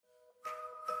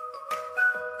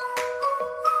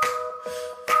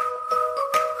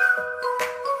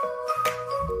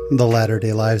The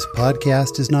Latter-day Lives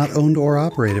podcast is not owned or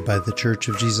operated by The Church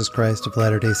of Jesus Christ of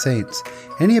Latter-day Saints.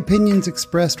 Any opinions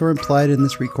expressed or implied in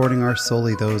this recording are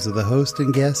solely those of the host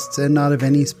and guests and not of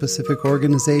any specific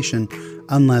organization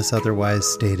unless otherwise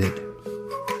stated.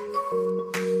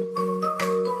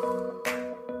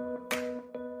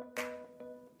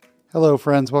 Hello,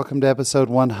 friends. Welcome to episode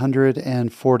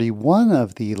 141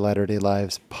 of the Latter-day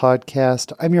Lives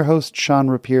podcast. I'm your host, Sean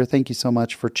Rapier. Thank you so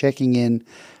much for checking in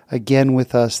again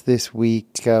with us this week.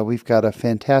 We've got a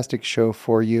fantastic show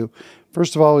for you.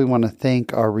 First of all, we want to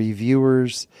thank our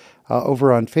reviewers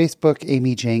over on Facebook,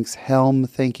 Amy Jenks Helm.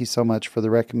 Thank you so much for the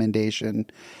recommendation,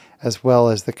 as well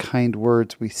as the kind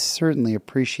words. We certainly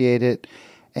appreciate it.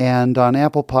 And on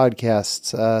Apple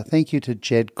Podcasts, thank you to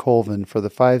Jed Colvin for the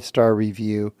 5-star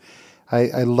review.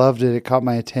 I loved it. It caught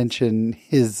my attention.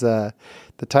 The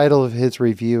title of his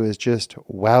review is just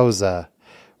Wowza,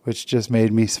 which just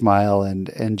made me smile.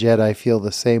 And Jed, I feel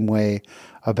the same way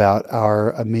about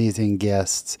our amazing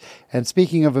guests. And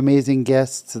speaking of amazing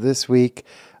guests, this week,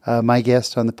 my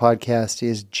guest on the podcast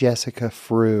is Jessica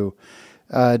Frew.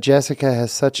 Jessica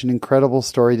has such an incredible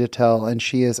story to tell, and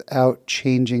she is out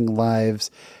changing lives.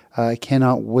 I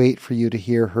cannot wait for you to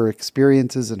hear her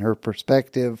experiences and her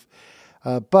perspective.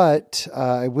 But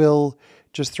I will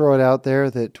just throw it out there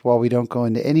that while we don't go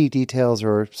into any details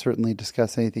or certainly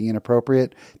discuss anything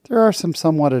inappropriate, there are some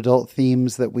somewhat adult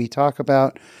themes that we talk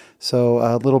about. So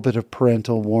a little bit of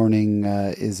parental warning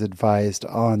is advised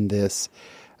on this.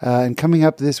 And coming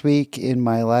up this week in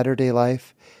my latter-day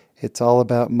life, it's all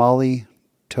about Molly,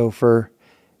 Topher,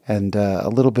 and a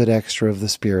little bit extra of the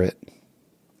Spirit.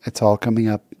 It's all coming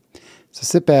up. So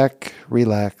sit back,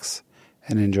 relax,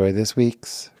 and enjoy this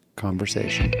week's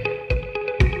conversation.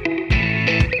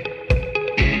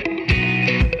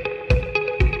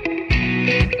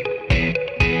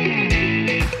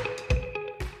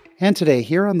 And today,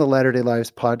 here on the Latter-day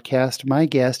Lives podcast, my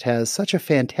guest has such a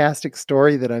fantastic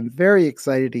story that I'm very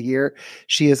excited to hear.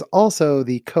 She is also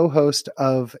the co-host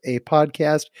of a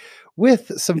podcast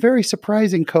with some very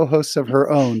surprising co-hosts of her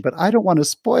own, but I don't want to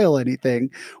spoil anything.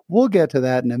 We'll get to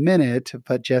that in a minute.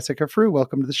 But Jessica Frew,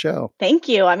 welcome to the show. Thank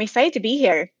you. I'm excited to be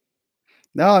here.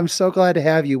 No, I'm so glad to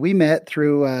have you. We met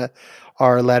through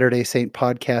our Latter-day Saint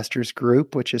podcasters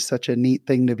group, which is such a neat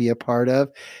thing to be a part of.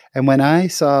 And when I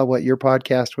saw what your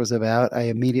podcast was about, I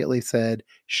immediately said,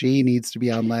 she needs to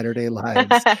be on Latter-day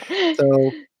Lives.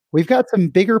 So we've got some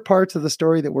bigger parts of the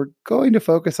story that we're going to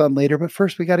focus on later. But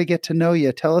first, we got to get to know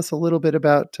you. Tell us a little bit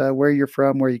about where you're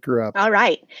from, where you grew up. All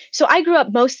right. So I grew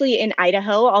up mostly in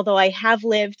Idaho, although I have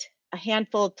lived a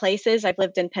handful of places. I've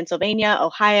lived in Pennsylvania,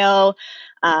 Ohio,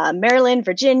 Maryland,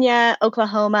 Virginia,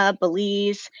 Oklahoma,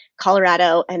 Belize,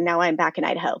 Colorado, and now I'm back in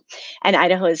Idaho. And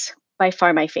Idaho is by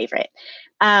far my favorite.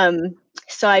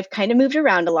 So I've kind of moved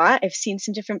around a lot. I've seen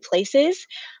some different places.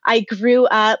 I grew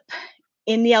up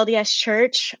in the LDS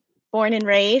church, born and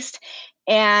raised,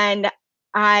 and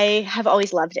I have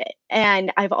always loved it.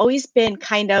 And I've always been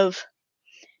kind of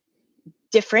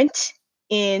different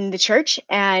in the church,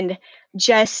 and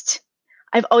just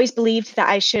I've always believed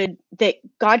that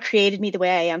God created me the way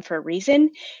I am for a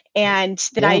reason, and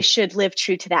that I should live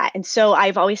true to that. And so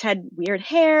I've always had weird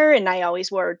hair, and I always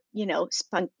wore,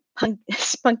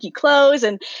 spunky clothes,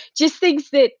 and just things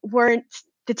that weren't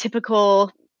the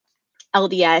typical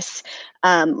LDS,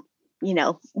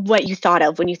 what you thought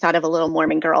of when you thought of a little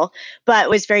Mormon girl, but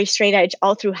was very straight edge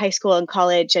all through high school and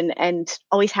college, and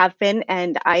always have been.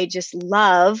 And I just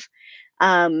love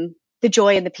the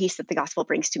joy and the peace that the gospel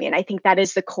brings to me. And I think that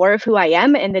is the core of who I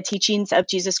am and the teachings of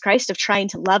Jesus Christ, of trying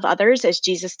to love others as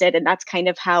Jesus did. And that's kind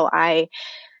of how I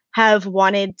have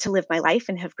wanted to live my life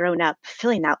and have grown up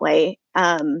feeling that way.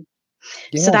 So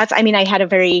I had a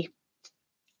very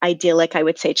idyllic, I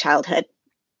would say, childhood,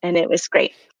 and it was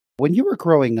great. When you were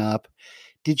growing up,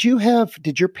 did your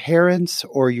parents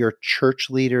or your church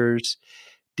leaders,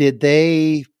 did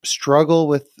they struggle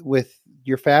with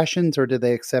your fashions, or did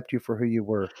they accept you for who you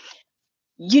were?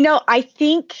 I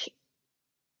think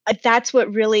that's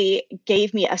what really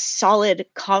gave me a solid,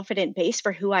 confident base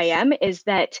for who I am, is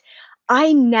that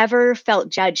I never felt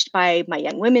judged by my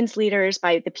young women's leaders,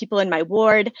 by the people in my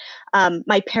ward.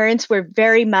 My parents were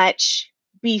very much,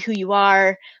 be who you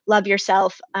are, love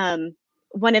yourself.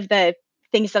 One of the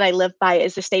things that I live by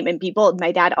is the statement, be bold.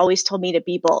 My dad always told me to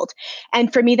be bold.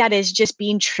 And for me, that is just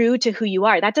being true to who you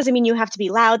are. That doesn't mean you have to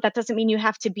be loud. That doesn't mean you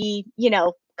have to be,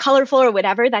 colorful or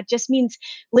whatever. That just means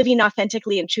living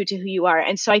authentically and true to who you are.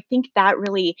 And so I think that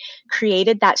really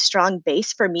created that strong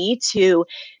base for me to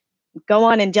go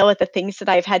on and deal with the things that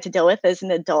I've had to deal with as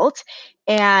an adult,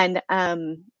 and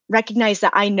recognize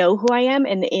that I know who I am,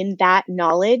 and in that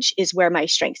knowledge is where my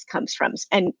strength comes from.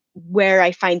 And where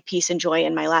I find peace and joy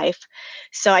in my life.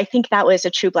 So I think that was a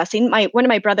true blessing. One of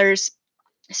my brothers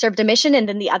served a mission and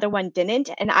then the other one didn't.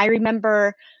 And I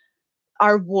remember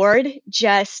our ward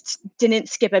just didn't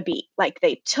skip a beat. Like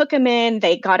they took him in,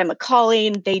 they got him a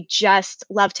calling, they just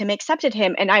loved him, accepted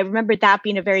him. And I remember that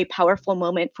being a very powerful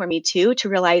moment for me too, to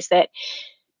realize that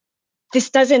this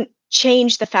doesn't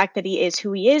change the fact that he is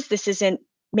who he is. This isn't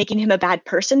making him a bad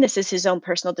person. This is his own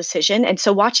personal decision. And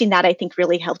so watching that, I think,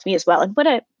 really helped me as well. And what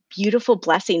a beautiful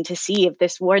blessing to see of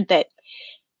this ward, that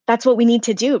that's what we need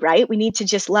to do, right? We need to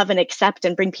just love and accept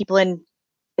and bring people in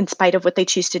spite of what they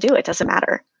choose to do. It doesn't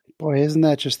matter. Boy, isn't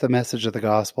that just the message of the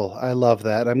gospel? I love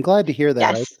that. I'm glad to hear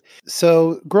that. Yes.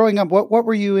 So growing up, what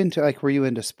were you into? Like, were you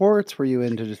into sports? Were you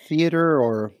into the theater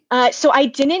or? So I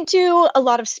didn't do a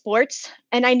lot of sports,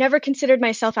 and I never considered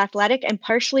myself athletic, and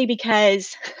partially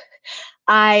because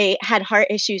I had heart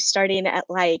issues starting at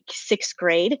like 6th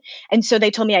grade. And so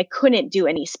they told me I couldn't do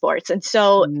any sports. And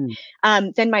so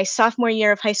then my sophomore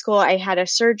year of high school, I had a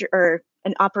surgery or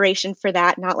an operation for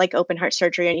that, not like open heart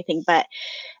surgery or anything,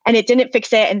 and it didn't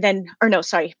fix it. And then, or no,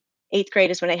 sorry, 8th grade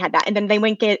is when I had that. And then they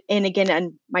went get in again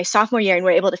on my sophomore year and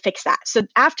were able to fix that. So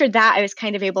after that, I was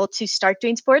kind of able to start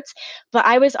doing sports, but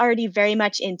I was already very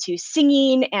much into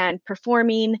singing and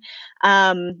performing.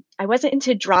 I wasn't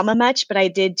into drama much, but I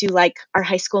did do like our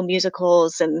high school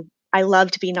musicals, and I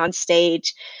loved being on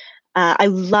stage. I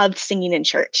loved singing in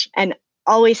church and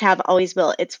always have, always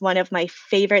will. It's one of my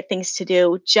favorite things to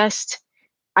do.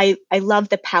 I love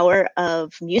the power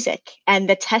of music and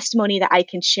the testimony that I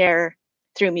can share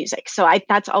through music. So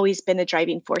that's always been a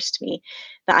driving force to me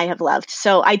that I have loved.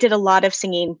 So I did a lot of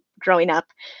singing growing up,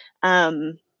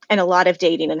 and a lot of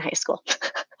dating in high school.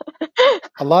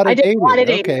 A lot of I did dating. A lot of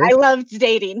dating. Okay. I loved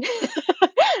dating.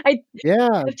 I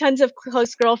Yeah. have tons of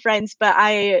close girlfriends, but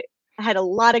I had a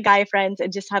lot of guy friends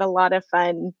and just had a lot of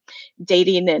fun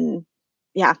dating, and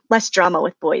less drama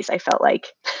with boys, I felt like.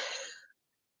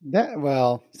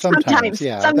 Sometimes,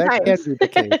 yeah, that can Sometimes. be the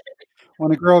case.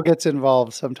 When a girl gets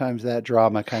involved, sometimes that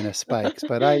drama kind of spikes.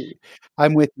 But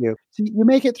I'm with you. So you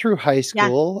make it through high Yeah.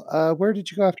 school. Where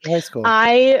did you go after high school?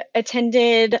 I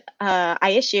attended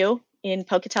ISU in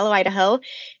Pocatello, Idaho,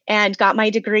 and got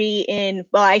my degree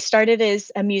I started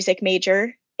as a music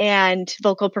major and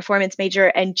vocal performance major,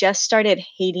 and just started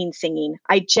hating singing.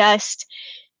 I just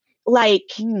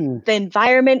the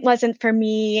environment wasn't for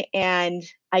me, and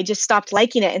I just stopped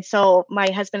liking it. And so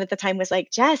my husband at the time was like,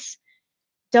 Jess,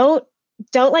 don't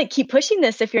keep pushing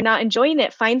this. If you're not enjoying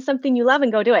it, find something you love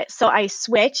and go do it. So I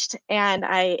switched, and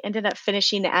I ended up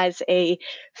finishing as a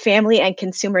family and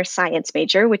consumer science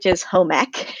major, which is home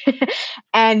ec.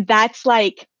 And that's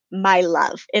like my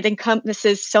love. It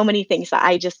encompasses so many things that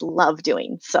I just love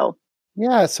doing. So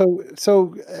yeah, so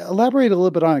elaborate a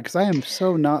little bit on it, because I am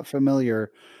so not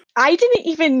familiar. I didn't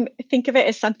even think of it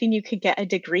as something you could get a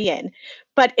degree in,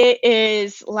 but it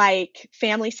is like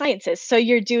family sciences. So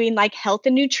you're doing like health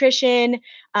and nutrition,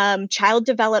 child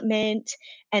development,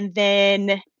 and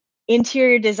then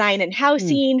interior design and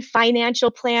housing, financial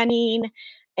planning,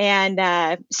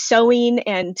 and sewing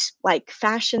and like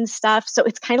fashion stuff. So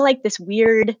it's kind of like this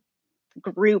weird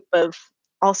group of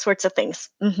all sorts of things.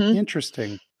 Mm-hmm.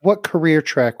 Interesting. What career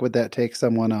track would that take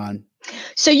someone on?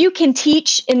 So you can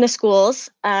teach in the schools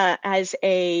as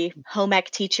a home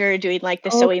ec teacher, doing like the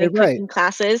sewing and cooking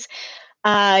classes.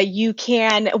 You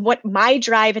can, what my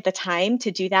drive at the time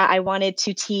to do that, I wanted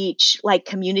to teach like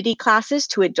community classes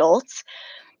to adults.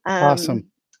 Awesome.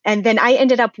 And then I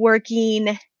ended up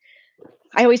working.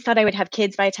 I always thought I would have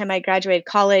kids by the time I graduated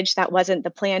college. That wasn't the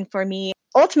plan for me.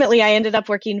 Ultimately, I ended up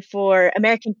working for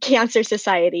American Cancer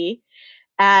Society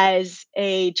as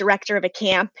a director of a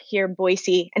camp here in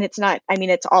Boise. And it's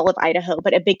all of Idaho,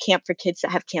 but a big camp for kids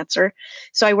that have cancer.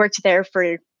 So I worked there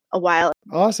for a while.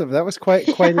 Awesome. That was quite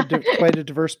a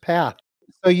diverse path.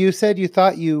 So you said you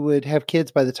thought you would have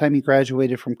kids by the time you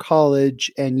graduated from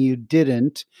college, and you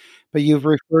didn't, but you've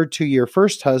referred to your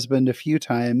first husband a few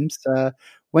times.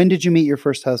 When did you meet your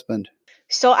first husband?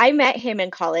 So I met him in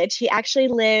college. He actually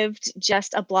lived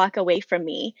just a block away from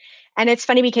me. And it's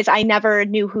funny because I never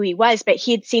knew who he was, but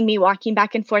he had seen me walking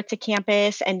back and forth to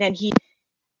campus. And then he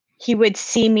would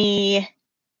see me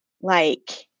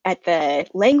like at the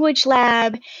language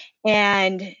lab.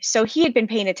 And so he had been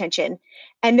paying attention.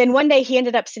 And then one day he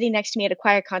ended up sitting next to me at a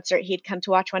choir concert. He'd come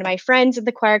to watch one of my friends at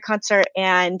the choir concert,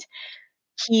 and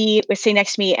he was sitting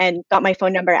next to me and got my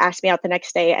phone number, asked me out the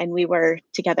next day, and we were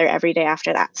together every day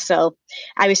after that. So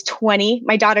I was 20.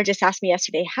 My daughter just asked me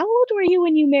yesterday, how old were you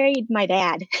when you married my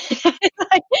dad?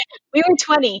 We were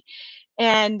 20.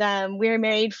 And we were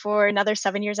married for another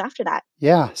 7 years after that.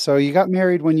 Yeah. So you got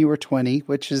married when you were 20,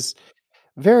 which is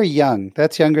Very young.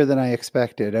 That's younger than I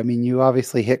expected. I mean, you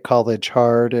obviously hit college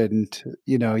hard, and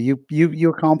you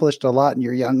accomplished a lot in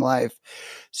your young life.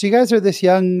 So you guys are this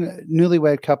young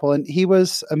newlywed couple, and he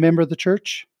was a member of the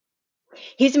church?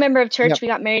 He's a member of church. Yep. We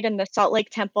got married in the Salt Lake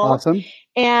Temple. Awesome.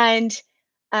 And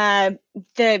uh,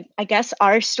 I guess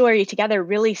our story together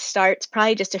really starts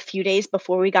probably just a few days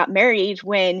before we got married,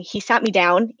 when he sat me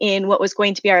down in what was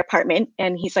going to be our apartment.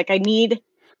 And he's like, I need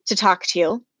to talk to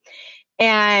you.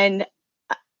 And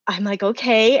I'm like,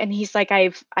 okay. And he's like,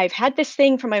 I've had this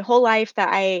thing for my whole life that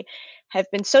I have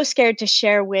been so scared to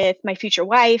share with my future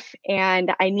wife,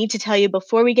 and I need to tell you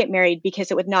before we get married,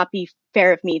 because it would not be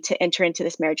fair of me to enter into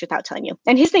this marriage without telling you.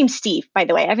 And his name's Steve, by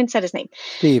the way. I haven't said his name.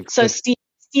 Steve. So Steve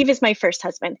is my first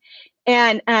husband.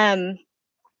 And I'm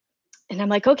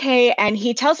like, okay. And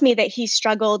he tells me that he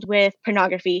struggled with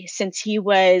pornography since he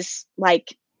was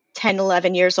like 10,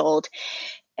 11 years old.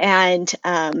 And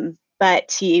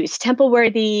but he was temple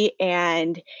worthy,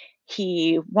 and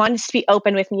he wanted to be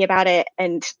open with me about it.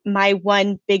 And my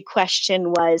one big question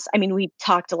was, I mean, we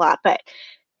talked a lot, but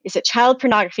is it child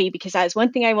pornography? Because that is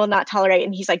one thing I will not tolerate.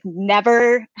 And he's like,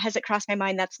 never has it crossed my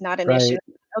mind. That's not an issue.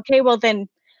 Right. Okay, well then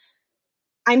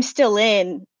I'm still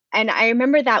in. And I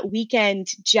remember that weekend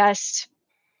just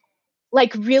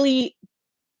like really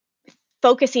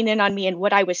focusing in on me and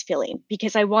what I was feeling,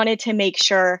 because I wanted to make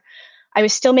sure I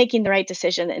was still making the right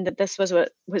decision and that this was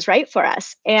what was right for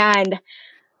us. And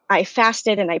I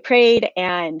fasted and I prayed,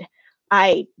 and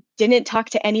I didn't talk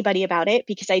to anybody about it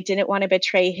because I didn't want to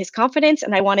betray his confidence,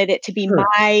 and I wanted it to be Sure.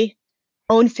 my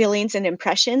own feelings and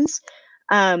impressions.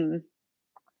 And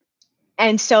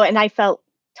I felt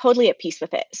totally at peace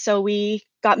with it. So we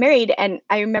got married, and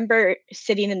I remember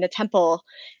sitting in the temple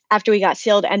after we got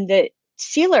sealed, and the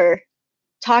sealer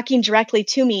talking directly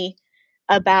to me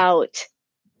about,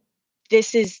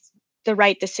 this is the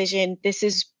right decision. This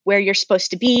is where you're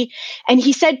supposed to be. And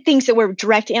he said things that were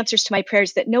direct answers to my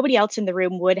prayers that nobody else in the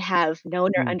room would have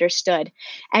known or understood.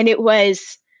 And it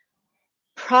was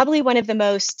probably one of the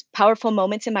most powerful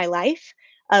moments in my life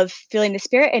of feeling the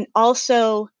Spirit, and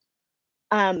also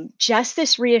just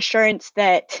this reassurance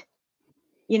that,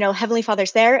 Heavenly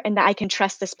Father's there and that I can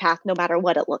trust this path no matter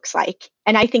what it looks like.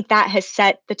 And I think that has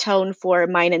set the tone for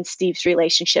mine and Steve's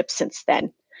relationship since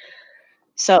then.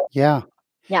 So, Yeah.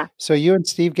 yeah, So you and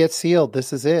Steve get sealed.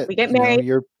 This is it. we get married.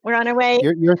 We're on our way.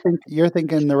 You're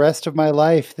thinking the rest of my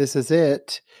life, this is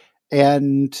it.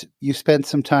 And you spent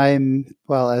some time,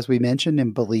 well, as we mentioned,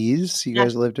 in Belize. You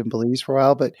guys lived in Belize for a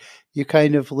while, but you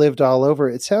kind of lived all over.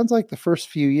 It sounds like the first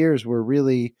few years were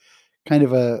really kind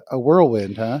of a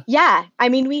whirlwind, huh? Yeah. I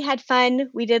mean, we had fun.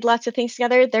 We did lots of things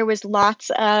together. There was lots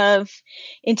of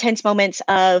intense moments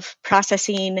of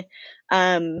processing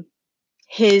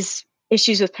his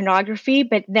issues with pornography.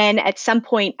 But then at some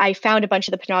point, I found a bunch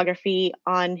of the pornography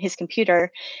on his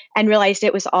computer and realized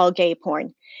it was all gay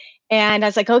porn. And I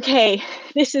was like, okay,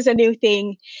 this is a new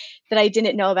thing that I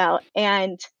didn't know about.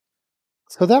 And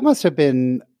so that must have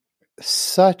been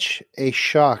such a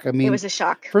shock. I mean, it was a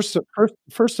shock.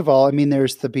 First of all, I mean,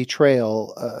 there's the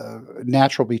betrayal,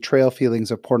 natural betrayal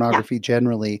feelings of pornography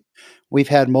generally. We've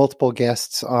had multiple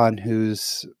guests on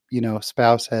whose,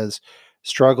 spouse has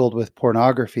struggled with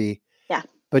pornography. Yeah.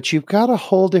 But you've got a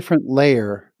whole different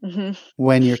layer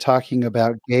when you're talking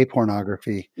about gay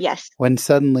pornography. Yes. When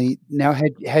suddenly, now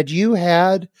had you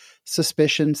had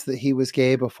suspicions that he was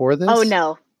gay before this? Oh,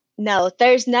 no,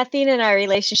 there's nothing in our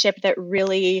relationship that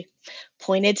really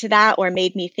pointed to that or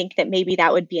made me think that maybe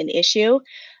that would be an issue.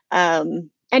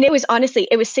 And it was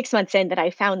 6 months in that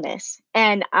I found this.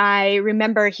 And I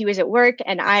remember he was at work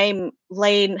and I'm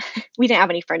laying, we didn't have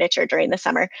any furniture during the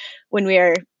summer when we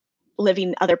were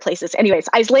living other places. Anyways,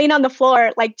 I was laying on the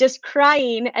floor, like just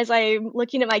crying as I'm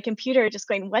looking at my computer, just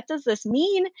going, what does this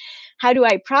mean? How do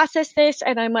I process this?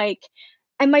 And I'm like,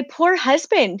 and my poor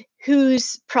husband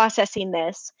who's processing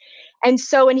this. And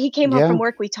so when he came home from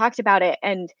work, we talked about it,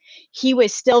 and he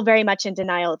was still very much in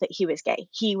denial that he was gay.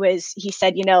 He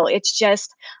said, it's just,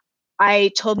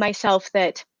 I told myself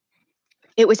that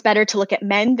it was better to look at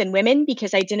men than women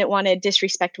because I didn't want to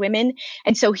disrespect women.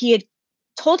 And so he had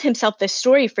told himself this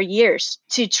story for years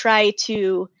to try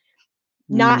to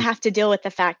not have to deal with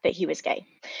the fact that he was gay.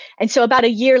 And so about a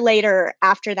year later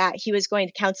after that, he was going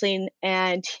to counseling,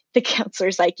 and the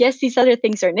counselor's like, yes, these other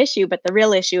things are an issue, but the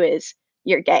real issue is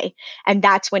you're gay. And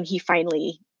that's when he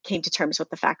finally came to terms with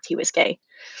the fact he was gay.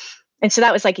 And so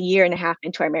that was like a year and a half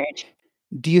into our marriage.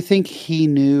 Do you think he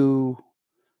knew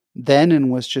then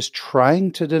and was just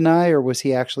trying to deny, or was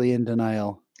he actually in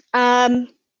denial?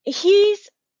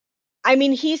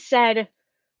 He said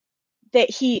that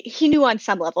he knew on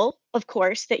some level, of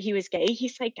course, that he was gay.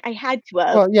 He's like, I had to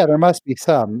have. Well, yeah, there must be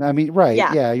some. I mean, right,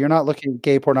 Yeah. yeah, you're not looking at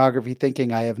gay pornography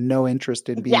thinking, "I have no interest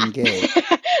in Yeah. being gay."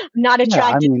 Not Yeah, I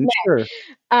attracted to mean, sure.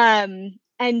 men.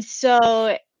 And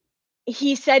so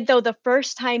he said, though, the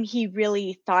first time he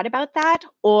really thought about that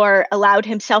or allowed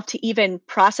himself to even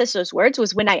process those words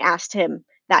was when I asked him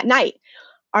that night,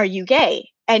 "Are you gay?"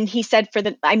 And he said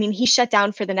he shut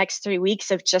down for the next 3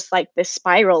 weeks of just like this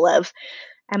spiral of,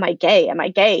 am I gay? Am I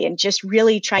gay? And just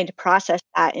really trying to process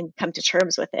that and come to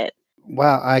terms with it.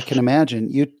 Wow, I can imagine.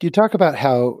 You talk about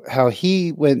how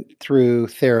he went through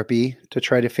therapy to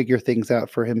try to figure things out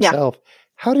for Yeah. himself.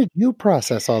 How did you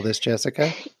process all this,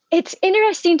 Jessica? It's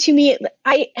interesting to me.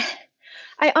 I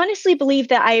honestly believe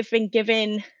that I've been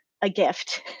given a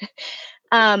gift,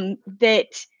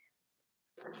 that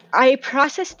I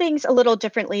process things a little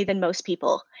differently than most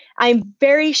people. I'm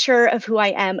very sure of who I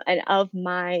am and of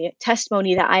my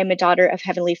testimony that I am a daughter of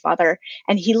Heavenly Father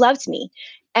and He loves me.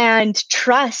 And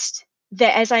trust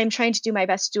that as I am trying to do my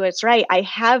best to do what's right, I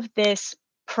have this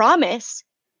promise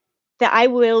that I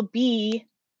will be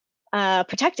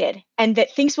protected and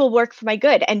that things will work for my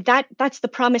good. And that's the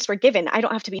promise we're given. I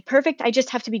don't have to be perfect. I just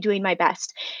have to be doing my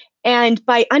best. And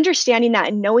by understanding that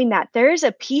and knowing that, there is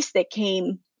a peace that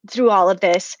came through all of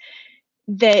this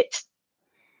that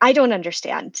I don't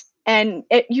understand. And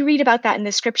you read about that in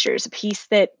the scriptures, a peace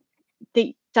that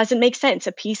doesn't make sense,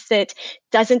 a peace that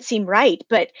doesn't seem right.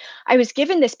 But I was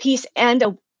given this peace, and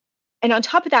on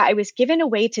top of that, I was given a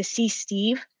way to see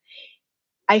Steve.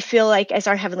 I feel like as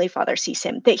our Heavenly Father sees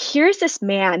him, that here's this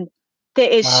man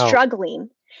that is Wow. struggling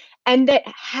and that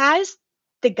has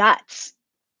the guts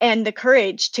and the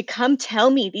courage to come tell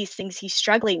me these things he's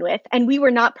struggling with. And we were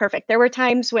not perfect. There were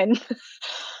times when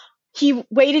he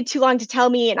waited too long to tell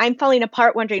me, and I'm falling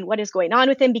apart wondering what is going on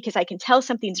with him because I can tell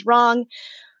something's wrong.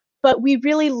 But we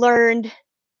really learned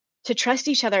to trust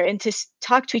each other and to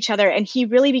talk to each other. And he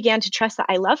really began to trust that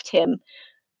I loved him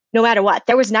no matter what.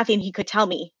 There was nothing he could tell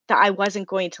me that I wasn't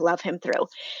going to love him through.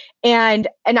 And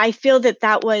I feel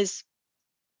that was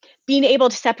being able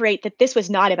to separate that this was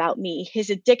not about me. His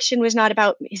addiction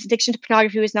to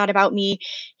pornography was not about me.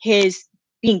 His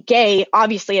being gay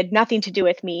obviously had nothing to do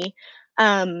with me.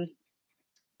 And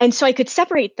so I could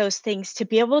separate those things to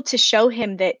be able to show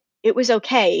him that it was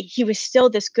okay. He was still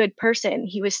this good person.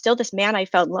 He was still this man I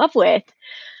fell in love with.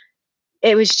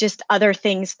 It was just other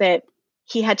things that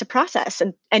he had to process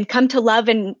and come to love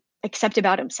and accept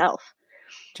about himself.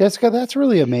 Jessica, that's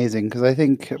really amazing because I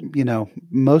think,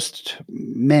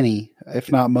 many,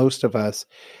 if not most of us,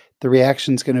 the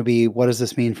reaction's going to be, what does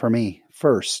this mean for me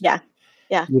first? Yeah.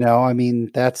 Yeah.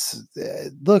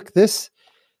 Look, this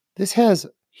has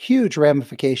huge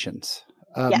ramifications.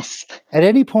 Yes. At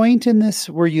any point in this,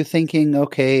 were you thinking,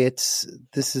 okay,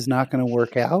 this is not going to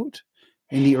work out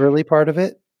in the early part of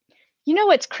it? You know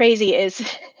what's crazy is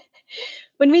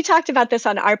when we talked about this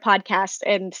on our podcast,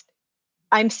 and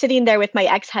I'm sitting there with my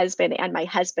ex-husband and my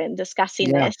husband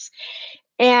discussing this.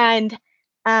 And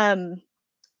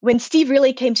when Steve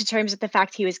really came to terms with the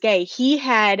fact he was gay,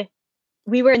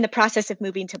 we were in the process of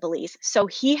moving to Belize. So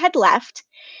he had left,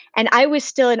 and I was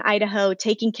still in Idaho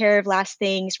taking care of last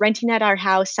things, renting at our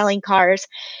house, selling cars.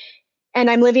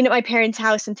 And I'm living at my parents'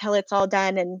 house until it's all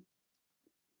done.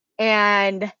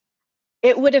 And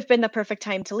it would have been the perfect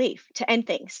time to leave, to end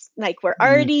things. Like, we're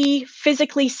already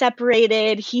physically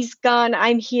separated. He's gone.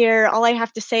 I'm here. All I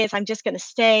have to say is I'm just going to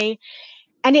stay.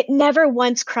 And it never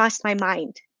once crossed my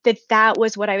mind that that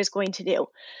was what I was going to do.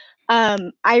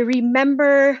 I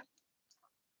remember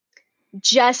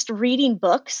just reading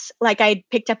books. Like, I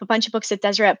picked up a bunch of books at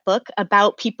Deseret Book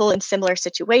about people in similar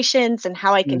situations and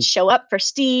how I can show up for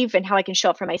Steve and how I can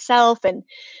show up for myself, and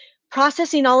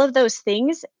processing all of those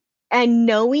things and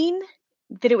knowing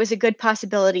that it was a good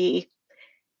possibility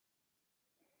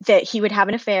that he would have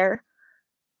an affair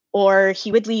or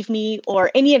he would leave me or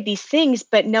any of these things,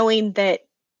 but knowing that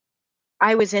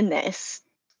I was in this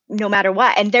no matter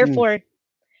what. And therefore,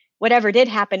 whatever did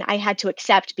happen, I had to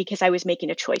accept because I was making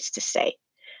a choice to stay.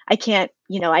 I can't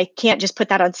just put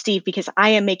that on Steve because I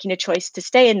am making a choice to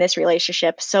stay in this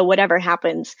relationship. So whatever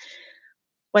happens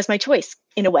was my choice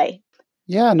in a way.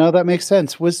 Yeah, no, that makes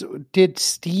sense. Did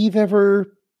Steve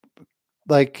ever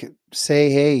say,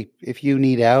 hey, if you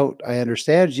need out, I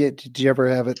understand? Did you ever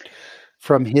have it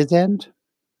from his end?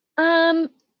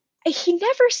 He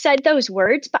never said those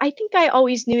words, but I think I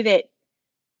always knew that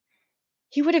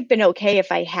he would have been okay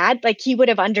if I had. Like, he would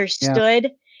have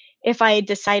understood if I had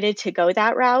decided to go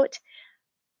that route.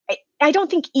 I don't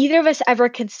think either of us ever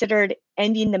considered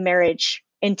ending the marriage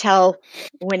until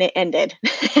when it ended.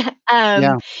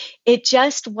 Yeah. It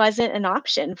just wasn't an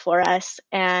option for us.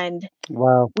 And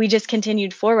Wow. we just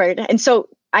continued forward. And so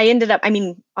I ended up, I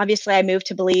mean, obviously I moved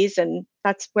to Belize and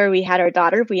that's where we had our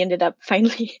daughter. We ended up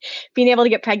finally being able to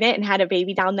get pregnant and had a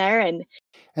baby down there. And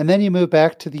then you moved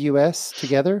back to the US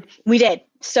together? We did.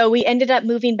 So we ended up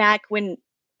moving back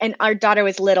and our daughter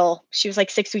was little. She was like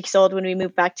 6 weeks old when we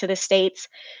moved back to the States.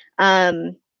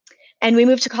 Um, and we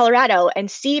moved to Colorado. And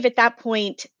Steve at that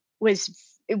point was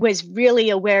really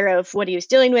aware of what he was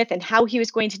dealing with and how he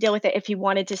was going to deal with it if he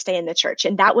wanted to stay in the church.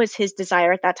 And that was his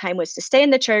desire at that time, was to stay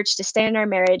in the church, to stay in our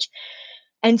marriage.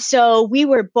 And so we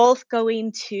were both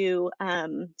going to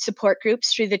support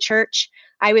groups through the church.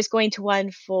 I was going to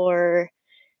one for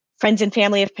friends and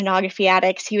family of pornography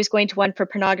addicts. He was going to one for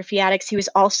pornography addicts. He was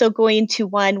also going to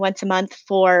one once a month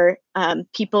for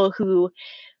people who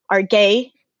are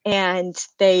gay, and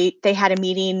they had a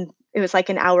meeting. It was like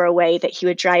an hour away that he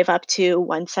would drive up to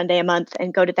one Sunday a month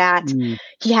and go to that.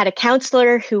 He had a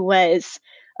counselor who was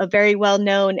a very well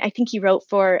known, I think he wrote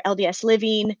for LDS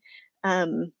Living,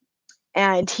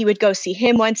 and he would go see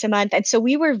him once a month. And so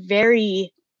we were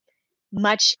very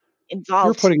much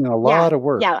involved. You're putting in a lot of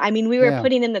work. Yeah. I mean, we were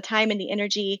putting in the time and the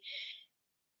energy,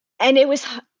 and it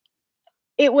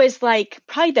was like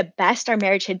probably the best our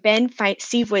marriage had been.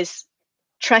 Steve was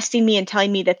trusting me and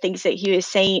telling me the things that he was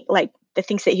saying, like the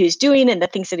things that he was doing and the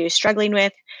things that he was struggling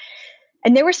with.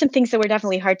 And there were some things that were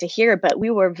definitely hard to hear, but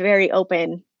we were very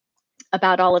open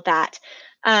about all of that.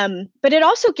 But it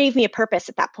also gave me a purpose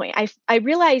at that point. I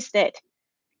realized that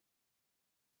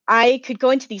I could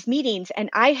go into these meetings and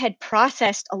I had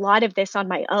processed a lot of this on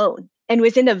my own and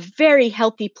was in a very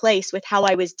healthy place with how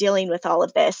I was dealing with all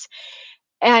of this.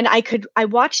 And I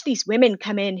watched these women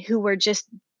come in who were just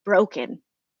broken.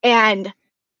 And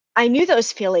I knew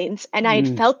those feelings and I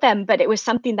had felt them, but it was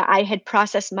something that I had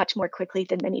processed much more quickly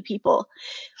than many people.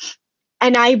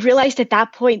 And I realized at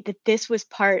that point that this was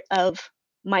part of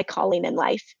my calling in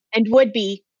life and would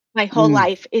be my whole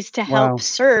life, is to help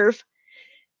serve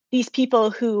these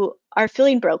people who are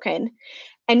feeling broken.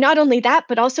 And not only that,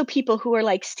 but also people who are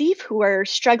like Steve, who are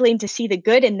struggling to see the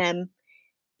good in them,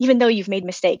 even though you've made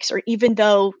mistakes or even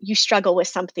though you struggle with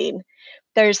something.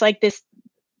 There's like this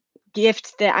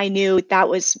gift that I knew that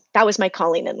was my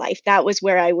calling in life. That was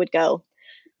where I would go.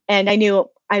 And I knew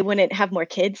I wouldn't have more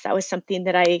kids. That was something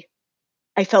that I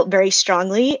felt very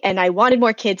strongly, and I wanted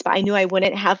more kids, but I knew I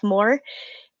wouldn't have more.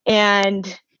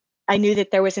 And I knew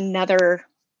that there were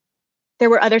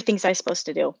other things I was supposed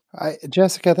to do.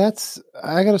 Jessica,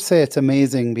 I got to say, it's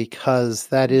amazing because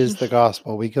that is the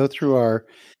gospel. We go through our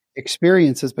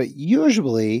experiences, but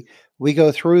usually we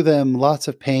go through them, lots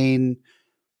of pain.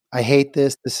 I hate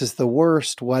this. This is the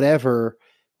worst, whatever.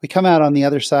 We come out on the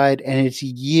other side and it's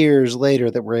years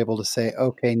later that we're able to say,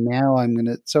 okay, now I'm going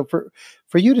to, so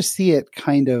for you to see it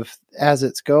kind of as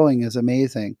it's going is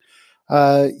amazing.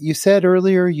 You said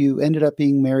earlier you ended up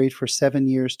being married for 7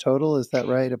 years total. Is that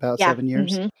right? About 7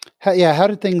 years? How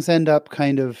did things end up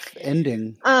kind of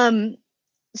ending?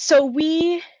 So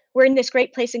we were in this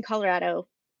great place in Colorado.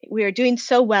 We were doing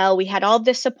so well. We had all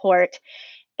this support.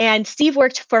 And Steve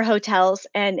worked for hotels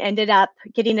and ended up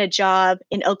getting a job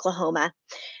in Oklahoma.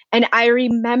 And I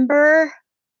remember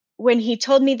when he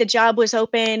told me the job was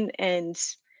open and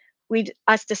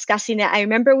us discussing it, I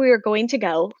remember we were going to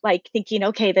go, like thinking,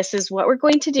 okay, this is what we're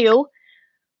going to do.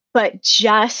 But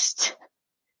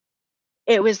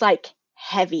it was like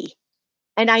heavy.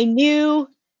 And I knew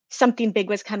something big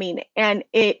was coming. And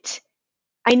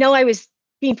I know I was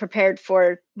being prepared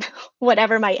for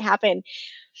whatever might happen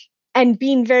and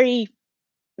being very,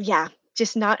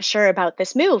 just not sure about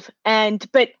this move.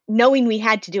 But knowing we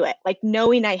had to do it, like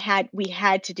knowing we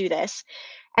had to do this.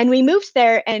 And we moved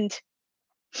there and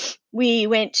we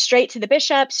went straight to the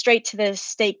bishop, straight to the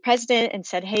stake president and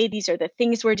said, hey, these are the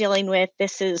things we're dealing with.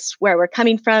 This is where we're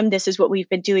coming from. This is what we've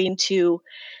been doing to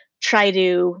try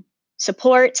to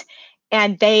support.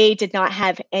 And they did not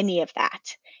have any of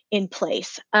that in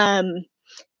place.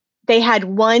 They had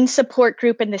one support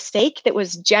group in the stake that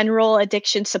was general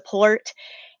addiction support.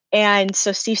 And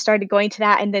so Steve started going to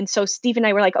that. And then so Steve and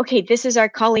I were like, okay, this is our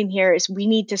calling here, is we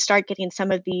need to start getting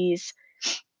some of these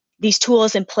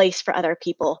tools in place for other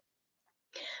people.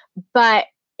 But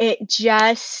it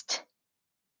just,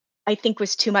 I think,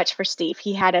 was too much for Steve.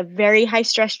 He had a very high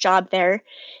stress job there.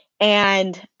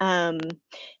 And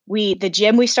the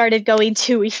gym we started going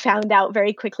to, we found out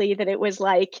very quickly that it was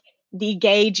like the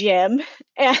gay gym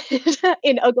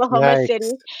in Oklahoma City.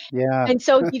 Yeah. And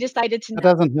so he decided to. That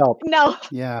doesn't help. No.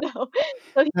 Yeah. No.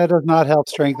 So that does not help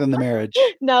strengthen the marriage.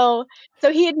 No.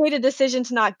 So he had made a decision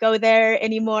to not go there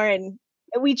anymore. And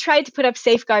we tried to put up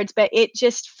safeguards, but it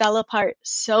just fell apart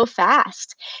so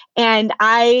fast. And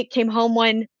I came home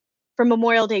one for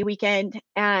Memorial Day weekend,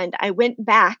 and I went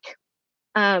back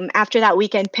after that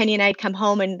weekend. Penny and I had come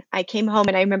home, and I came home,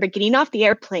 and I remember getting off the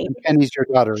airplane. And Penny's your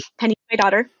daughter. Penny's my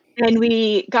daughter. And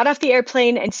we got off the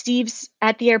airplane, and Steve's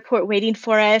at the airport waiting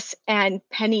for us. And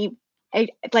Penny,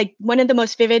 like one of the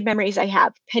most vivid memories I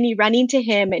have, Penny running to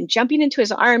him and jumping into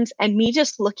his arms, and me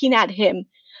just looking at him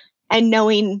and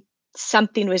knowing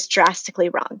something was drastically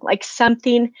wrong, like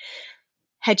something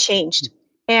had changed.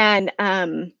 And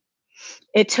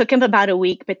it took him about a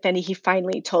week, but then he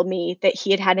finally told me that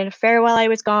he had had an affair while I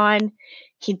was gone.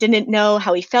 He didn't know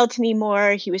how he felt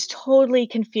anymore. He was totally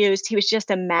confused. He was just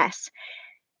a mess.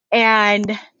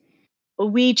 And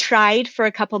we tried for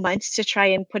a couple months to try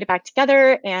and put it back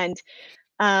together and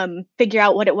figure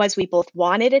out what it was we both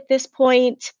wanted at this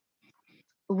point.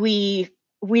 We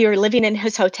were living in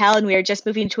his hotel, and we were just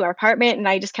moving to our apartment. And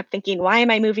I just kept thinking, why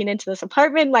am I moving into this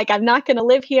apartment? Like, I'm not going to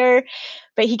live here.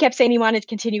 But he kept saying he wanted to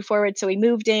continue forward. So we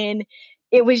moved in.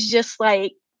 It was just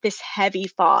like this heavy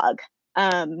fog.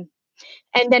 And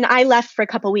then I left for a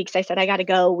couple of weeks. I said, I got to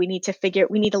go. We need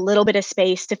a little bit of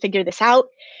space to figure this out.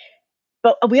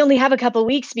 But we only have a couple of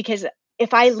weeks, because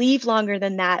if I leave longer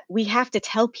than that, we have to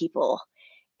tell people.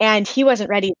 And he wasn't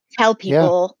ready to tell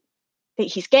people that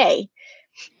he's gay.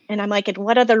 And I'm like, and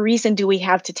what other reason do we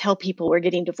have to tell people we're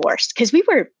getting divorced? Because we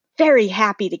were very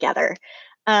happy together.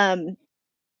 And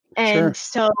Sure.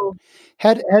 so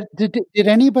did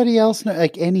anybody else know,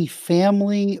 like any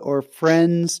family or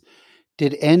friends,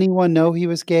 did anyone know he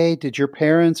was gay? Did your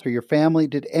parents or your family,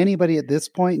 did anybody at this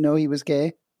point know he was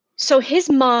gay? So his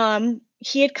mom,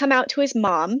 he had come out to his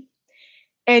mom,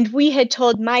 and we had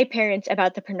told my parents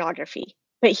about the pornography,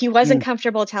 but he wasn't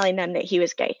comfortable telling them that he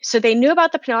was gay. So they knew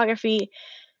about the pornography.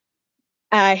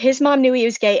 His mom knew he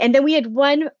was gay. And then we had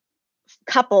one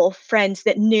couple friends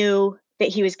that knew that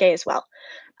he was gay as well.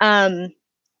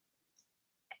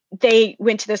 They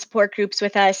went to the support groups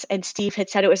with us, and Steve had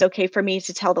said it was okay for me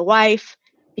to tell the wife,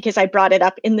 because I brought it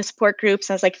up in the support groups.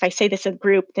 I was like, if I say this in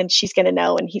group, then she's going to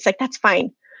know. And he's like, that's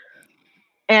fine.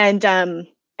 And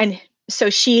so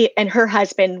she and her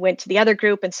husband went to the other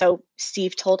group. And so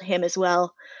Steve told him as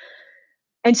well.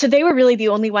 And so they were really the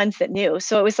only ones that knew.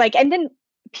 So it was like, and then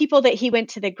people that he went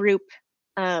to the group,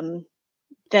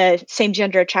 the same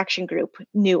gender attraction group,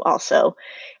 knew also.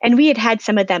 And we had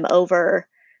some of them over.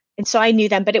 And so I knew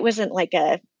them, but it wasn't like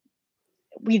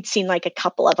we'd seen like a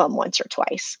couple of them once or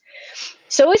twice.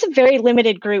 So it was a very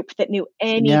limited group that knew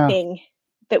anything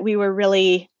that we were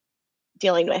really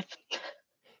dealing with.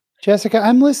 Jessica,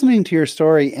 I'm listening to your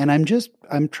story, and I'm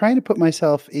trying to put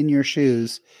myself in your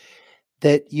shoes,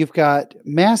 that you've got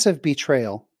massive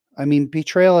betrayal. I mean,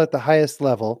 betrayal at the highest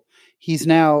level.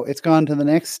 It's gone to the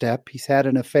next step. He's had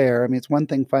an affair. I mean, it's one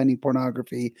thing finding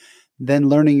pornography, then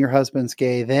learning your husband's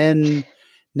gay, then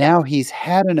now he's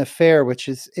had an affair,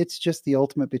 it's just the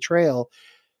ultimate betrayal.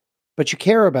 But you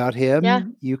care about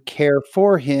him. You care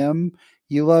for him.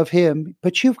 You love him,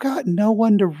 but you've got no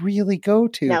one to really go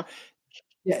to. No.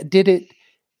 Yeah,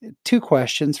 two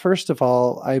questions. First of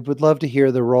all, I would love to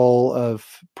hear the role of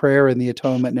prayer and the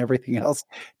atonement and everything else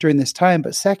during this time.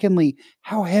 But secondly,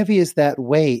 how heavy is that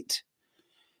weight?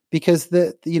 Because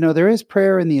there is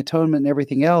prayer and the atonement and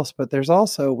everything else, but there's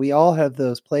also, we all have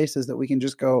those places that we can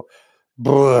just go,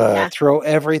 throw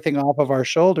everything off of our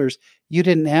shoulders. You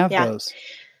didn't have those.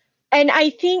 And I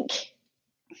think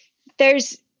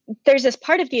there's this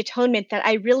part of the atonement that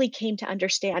I really came to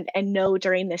understand and know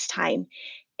during this time.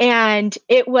 And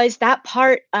it was that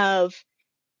part of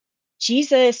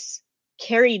Jesus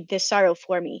carried this sorrow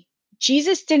for me.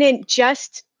 Jesus didn't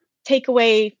just take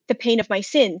away the pain of my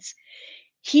sins.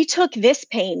 He took this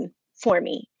pain for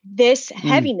me, this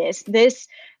heaviness, this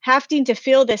having to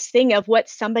feel this thing of what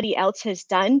somebody else has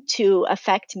done to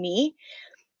affect me.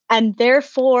 And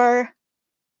therefore,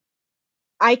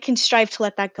 I can strive to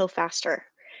let that go faster.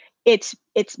 It's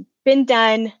been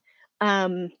done.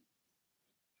 And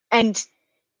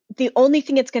the only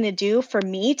thing it's going to do for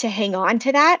me to hang on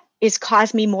to that is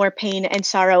cause me more pain and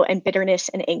sorrow and bitterness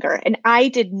and anger. And I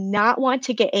did not want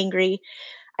to get angry.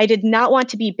 I did not want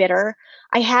to be bitter.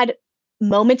 I had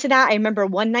moments of that. I remember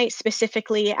one night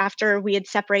specifically after we had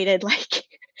separated, like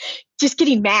just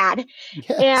getting mad.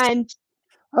 Yes. And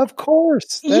of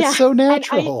course, that's so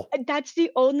natural. And that's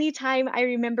the only time I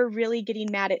remember really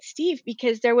getting mad at Steve,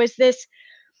 because there was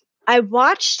I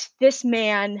watched this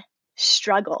man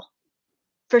struggle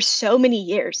for so many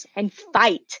years and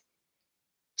fight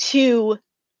to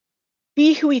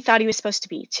be who he thought he was supposed to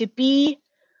be, to be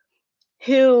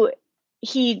who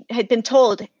he had been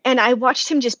told. And I watched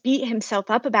him just beat himself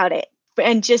up about it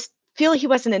and just feel he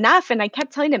wasn't enough. And I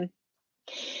kept telling him,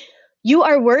 you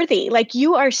are worthy. Like,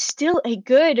 you are still a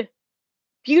good,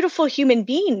 beautiful human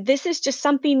being. This is just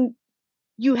something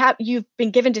you've been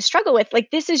given to struggle with.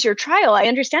 Like, this is your trial. I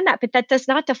understand that, but that does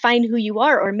not define who you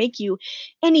are or make you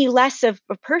any less of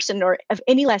a person or of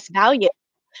any less value.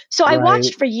 So I Right.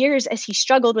 watched for years as he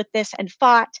struggled with this and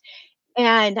fought.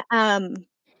 And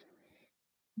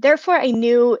therefore, I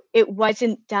knew it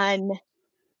wasn't done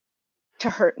to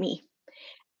hurt me.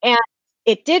 And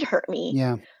it did hurt me.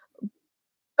 Yeah.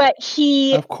 But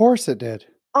he Of course it did.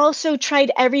 also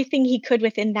tried everything he could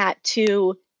within that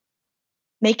to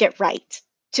make it right,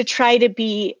 to try to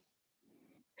be,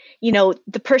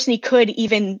 the person he could,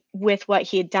 even with what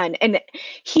he had done. And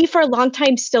he, for a long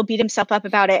time, still beat himself up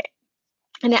about it.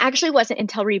 And it actually wasn't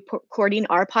until recording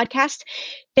our podcast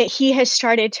that he has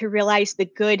started to realize the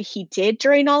good he did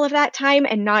during all of that time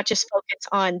and not just focus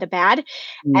on the bad.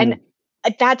 And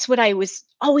Mm. that's what I was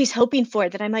always hoping for,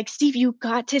 that I'm like, Steve, you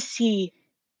got to see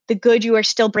the good you are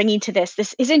still bringing to this.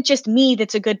 This isn't just me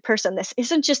that's a good person. This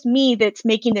isn't just me that's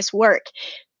making this work.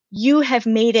 You have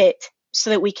made it so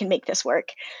that we can make this work.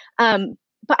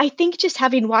 But I think just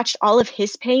having watched all of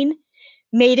his pain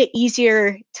made it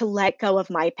easier to let go of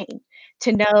my pain,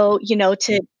 to know,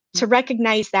 to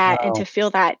recognize that and to Wow. feel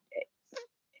that,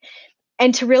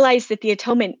 and to realize that the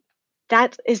atonement,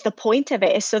 that is the point of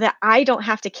it, is so that I don't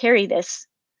have to carry this.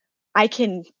 I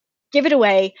can give it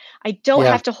away. I don't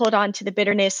Yeah. have to hold on to the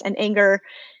bitterness and anger,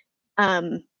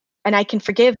 and I can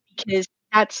forgive, because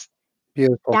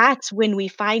Beautiful. that's when we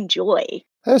find joy.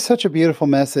 That is such a beautiful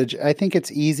message. I think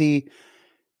it's easy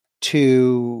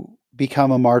to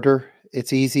become a martyr.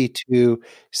 It's easy to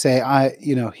say,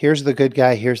 here's the good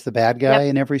guy, here's the bad guy Yep.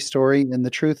 in every story. And the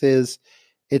truth is,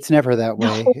 it's never that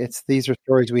way. No. These are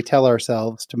stories we tell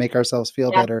ourselves to make ourselves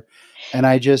feel Yeah. better. And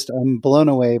I'm blown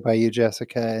away by you,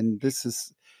 Jessica. And this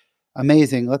is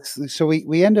amazing.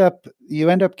 You end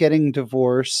up getting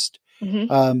divorced.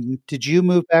 Mhm. Did you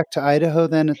move back to Idaho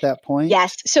then at that point?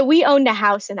 Yes. So we owned a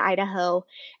house in Idaho,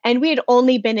 and we had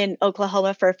only been in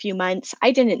Oklahoma for a few months.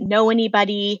 I didn't know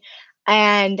anybody,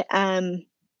 and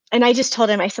I just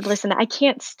told him, I said, "Listen, I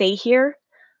can't stay here.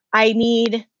 I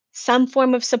need some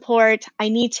form of support. I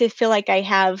need to feel like I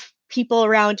have people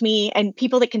around me and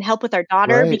people that can help with our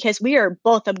daughter, Right. because we are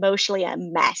both emotionally a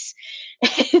mess."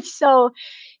 So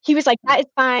he was like, "That is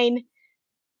fine.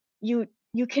 You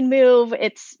can move.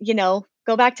 It's,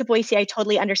 go back to Boise. I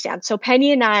totally understand." So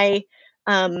Penny and I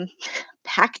um,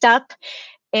 packed up,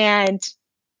 and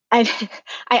I,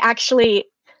 I actually,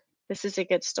 this is a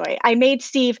good story. I made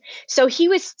Steve, so he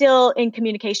was still in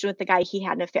communication with the guy he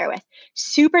had an affair with.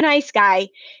 Super nice guy.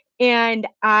 And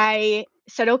I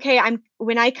said, okay,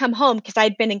 when I come home, because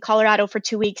I'd been in Colorado for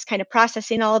 2 weeks, kind of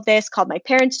processing all of this, called my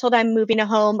parents, told I'm moving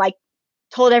home, like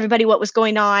told everybody what was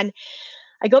going on.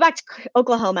 I go back to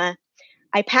Oklahoma.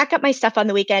 I pack up my stuff on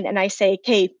the weekend and I say,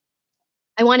 okay,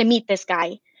 I want to meet this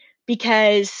guy,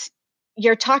 because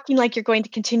you're talking like you're going to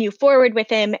continue forward with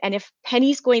him. And if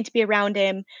Penny's going to be around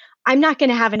him, I'm not going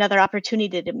to have another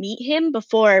opportunity to meet him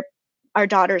before our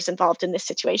daughter's involved in this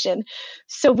situation.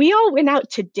 So we all went out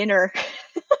to dinner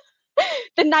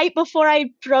the night before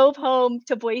I drove home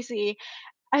to Boise.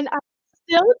 And I'm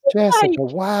still just like, Jessica,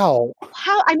 wow.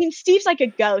 how, I mean, Steve's like a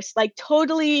ghost, like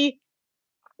totally,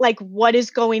 like, what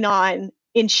is going on,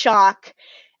 in shock.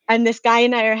 And this guy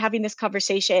and I are having this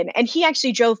conversation. And he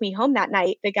actually drove me home that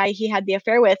night, the guy he had the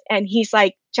affair with. And he's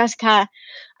like, Jessica,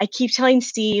 I keep telling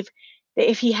Steve that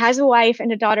if he has a wife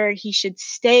and a daughter, he should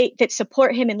stay, that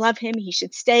support him and love him. He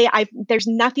should stay. There's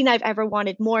nothing I've ever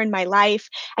wanted more in my life.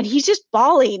 And he's just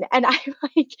bawling. And I'm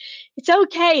like, it's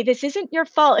okay. This isn't your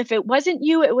fault. If it wasn't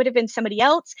you, it would have been somebody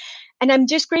else. And I'm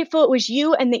just grateful it was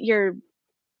you, and that you're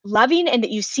loving, and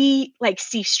that you see like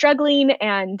Steve struggling.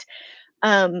 And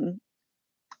um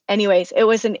anyways, it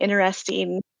was an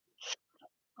interesting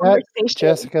That conversation.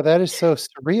 Jessica, that is so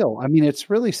surreal. I mean, it's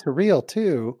really surreal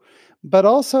too. But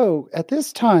also at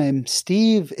this time,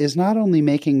 Steve is not only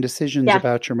making decisions Yeah,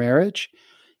 about your marriage,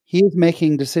 he is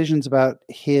making decisions about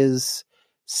his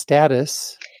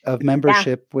status of yeah,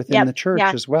 membership within yep, the church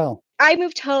yeah. as well. I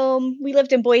moved home. We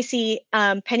lived in Boise.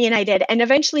 Penny and I did, and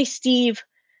eventually Steve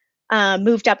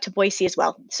moved up to Boise as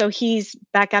well. So he's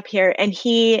back up here, and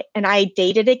he and I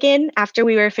dated again after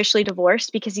we were officially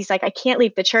divorced, because he's like, I can't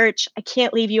leave the church. I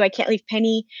can't leave you. I can't leave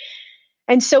Penny.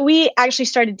 And so we actually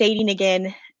started dating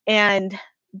again, and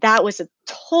that was a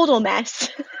total mess.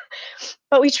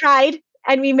 But we tried,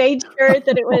 and we made sure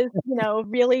that it was,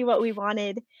 really what we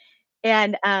wanted.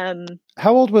 And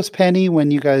How old was Penny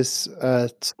when you guys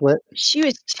split? she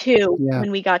was 2 Yeah.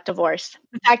 when we got divorced.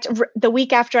 In fact, the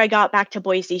week after I got back to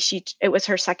Boise, it was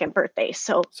her second birthday.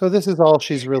 So this is all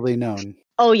she's really known.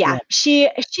 oh yeah, she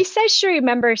says she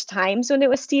remembers times when it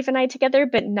was Steve and I together,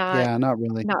 but Yeah, not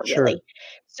really. not Sure. really.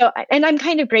 So, and I'm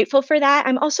kind of grateful for that.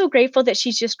 I'm also grateful that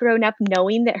she's just grown up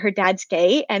knowing that her dad's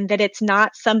gay and that it's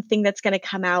not something that's going to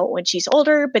come out when she's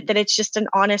older, but that it's just an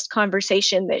honest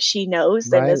conversation that she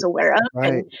knows and Right. is aware of.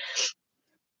 Right.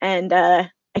 And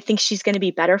I think she's going to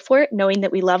be better for it, knowing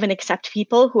that we love and accept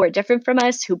people who are different from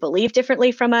us, who believe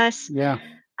differently from us. Yeah.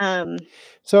 Um,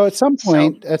 So at some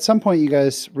point, you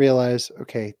guys realize,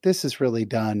 okay, this is really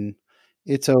done.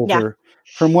 It's over. Yeah.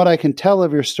 From what I can tell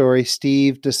of your story,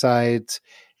 Steve decides,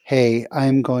 hey,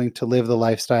 I'm going to live the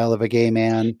lifestyle of a gay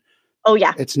man. Oh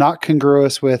yeah. It's not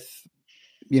congruous with,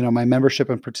 my membership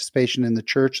and participation in the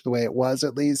church the way it was,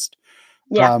 at least.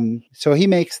 Yeah. So he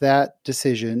makes that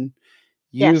decision.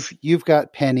 You've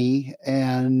got Penny,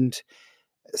 and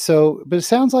so, but it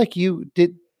sounds like you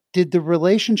did the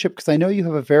relationship, because I know you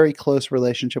have a very close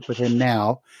relationship with him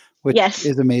now, which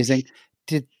is amazing.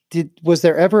 Was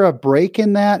there ever a break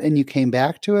in that and you came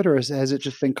back to it, or has it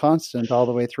just been constant all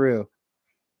the way through?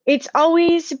 It's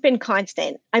always been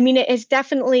constant. I mean, it has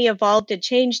definitely evolved and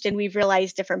changed, and we've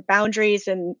realized different boundaries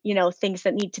and, things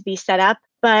that need to be set up.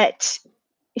 But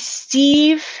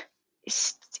Steve,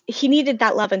 he needed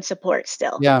that love and support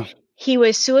still. Yeah. He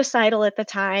was suicidal at the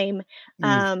time,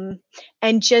 and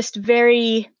just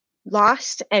very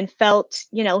lost, and felt,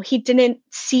 he didn't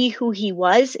see who he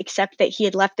was, except that he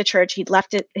had left the church, he'd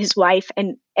left his wife,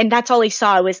 and that's all he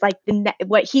saw was like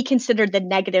what he considered the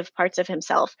negative parts of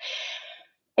himself.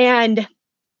 And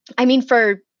I mean,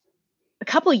 for a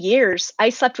couple years, I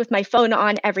slept with my phone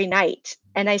on every night.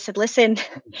 And I said, listen,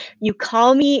 you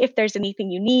call me if there's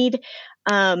anything you need.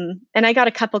 And I got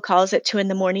a couple calls at 2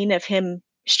 a.m. of him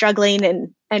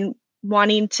struggling and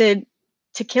wanting to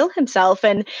kill himself.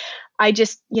 And I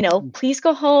just, please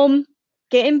go home,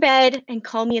 get in bed, and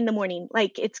call me in the morning.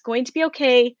 Like, it's going to be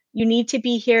okay. You need to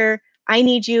be here. I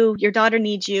need you. Your daughter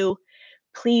needs you.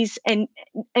 Please. And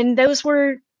those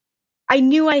were, I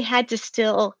knew I had to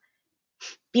still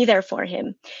be there for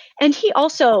him. And he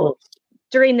also,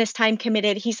 during this time,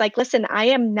 committed. He's like, listen, I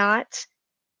am not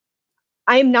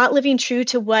living true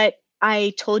to what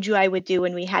I told you I would do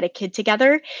when we had a kid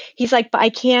together. He's like, but I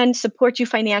can support you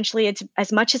financially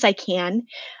as much as I can.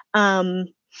 And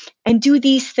do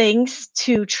these things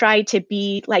to try to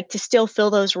be like, to still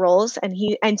fill those roles.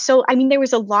 And so, I mean, there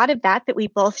was a lot of that we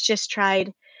both just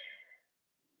tried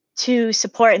to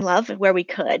support and love where we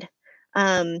could.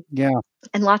 And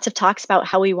lots of talks about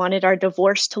how we wanted our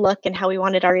divorce to look and how we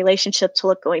wanted our relationship to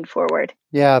look going forward.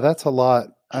 Yeah, that's a lot.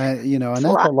 And that's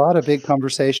a lot of big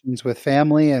conversations with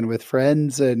family and with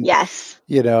friends. And, yes,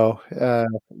 yeah,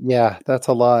 that's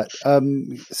a lot.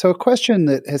 So a question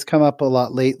that has come up a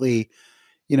lot lately,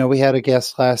 we had a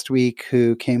guest last week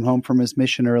who came home from his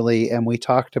mission early, and we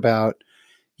talked about,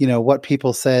 what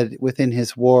people said within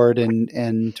his ward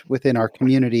and within our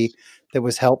community that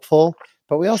was helpful.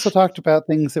 But we also talked about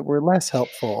things that were less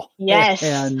helpful. Yes.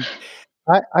 And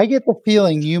I get the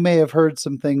feeling you may have heard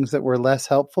some things that were less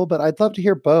helpful, but I'd love to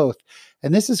hear both.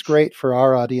 And this is great for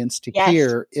our audience to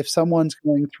hear if someone's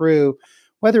going through,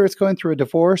 whether it's going through a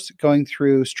divorce, going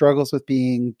through struggles with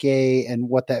being gay and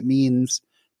what that means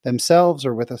themselves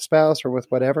or with a spouse or with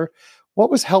whatever. What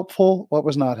was helpful? What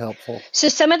was not helpful? So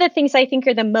some of the things I think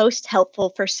are the most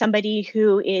helpful for somebody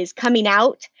who is coming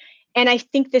out, and I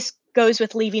think this goes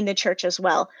with leaving the church as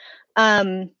well,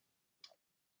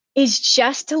 is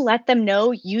just to let them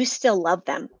know you still love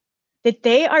them, that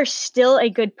they are still a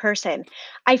good person.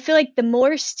 I feel like the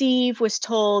more Steve was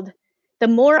told, the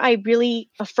more I really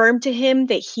affirmed to him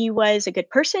that he was a good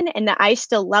person and that I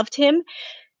still loved him,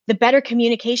 the better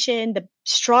communication, the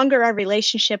stronger our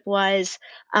relationship was,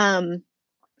 and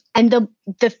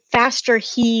the faster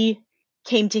he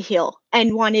came to heal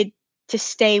and wanted to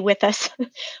stay with us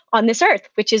on this earth,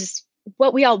 which is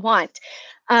what we all want.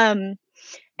 And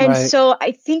so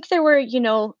I think there were,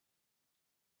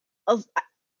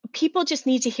 people just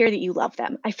need to hear that you love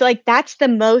them. I feel like that's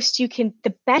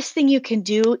the best thing you can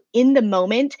do in the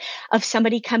moment of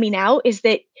somebody coming out is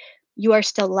that you are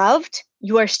still loved.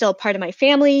 You are still part of my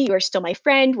family. You are still my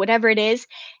friend, whatever it is.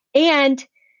 And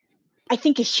I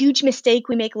think a huge mistake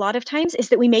we make a lot of times is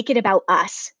that we make it about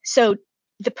us. So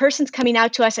the person's coming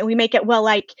out to us and we make it, well,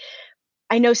 like,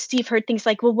 I know Steve heard things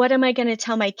like, well, what am I going to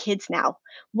tell my kids now?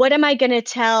 What am I going to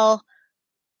tell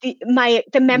the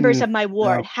members of my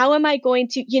ward? No. How am I going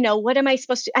to, what am I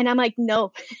supposed to? And I'm like,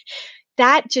 no,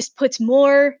 that just puts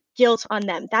more guilt on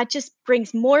them. That just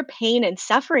brings more pain and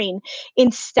suffering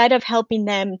instead of helping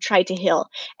them try to heal.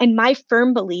 And my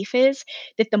firm belief is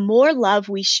that the more love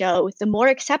we show, the more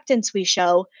acceptance we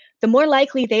show, the more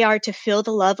likely they are to feel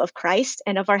the love of Christ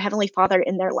and of our Heavenly Father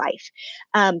in their life.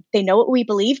 They know what we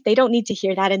believe. They don't need to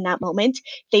hear that in that moment.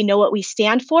 They know what we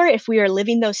stand for. If we are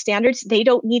living those standards, they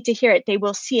don't need to hear it. They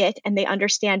will see it and they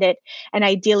understand it. And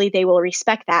ideally, they will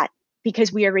respect that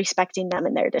because we are respecting them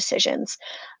in their decisions.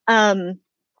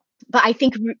 But I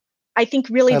think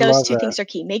really I those love two that. things are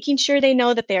key: making sure they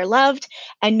know that they are loved,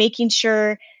 and making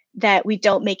sure that we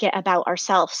don't make it about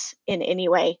ourselves in any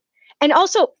way. And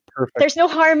also, Perfect. there's no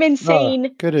harm in Oh,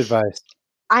 saying, good advice.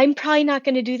 I'm probably not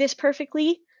going to do this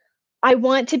perfectly. I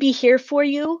want to be here for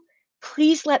you.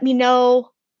 Please let me know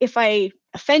if I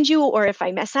offend you or if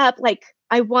I mess up. Like,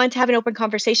 I want to have an open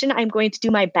conversation. I'm going to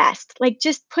do my best. Like,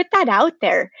 just put that out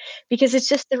there, because it's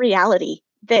just the reality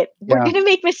that we're Yeah. going to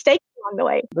make mistakes along the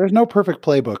way. There's no perfect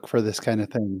playbook for this kind of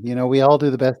thing. We all do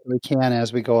the best that we can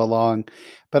as we go along.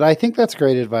 But I think that's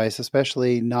great advice,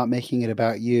 especially not making it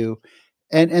about you.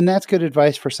 And that's good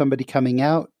advice for somebody coming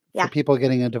out, for Yeah. people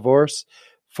getting a divorce,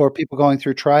 for people going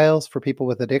through trials, for people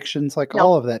with addictions, like No,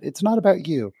 all of that. It's not about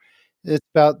you. It's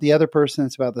about the other person,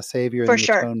 it's about the savior and for the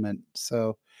sure. atonement.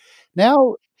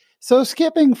 Now, so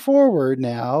skipping forward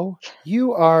now,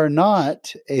 you are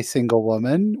not a single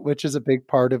woman, which is a big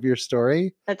part of your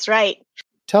story. That's right.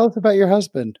 Tell us about your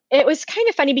husband. It was kind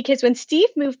of funny because when Steve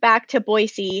moved back to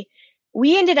Boise,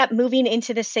 we ended up moving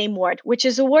into the same ward, which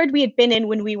is a ward we had been in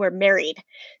when we were married.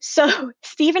 So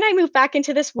Steve and I moved back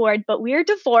into this ward, but we're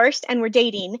divorced and we're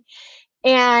dating.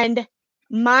 And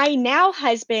my now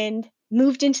husband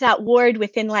moved into that ward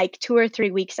within like 2 or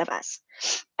 3 weeks of us.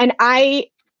 And I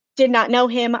did not know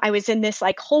him. I was in this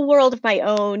like whole world of my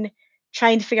own,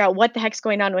 trying to figure out what the heck's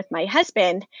going on with my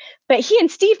husband. But he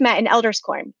and Steve met in Elders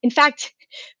Quorum. In fact,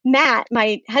 Matt,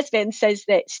 my husband, says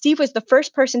that Steve was the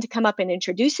first person to come up and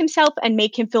introduce himself and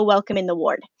make him feel welcome in the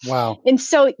ward. Wow. And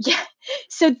so, yeah,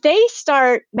 so they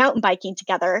start mountain biking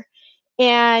together.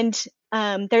 And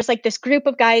there's like this group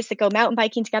of guys that go mountain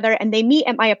biking together, and they meet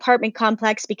at my apartment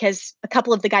complex because a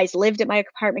couple of the guys lived at my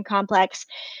apartment complex.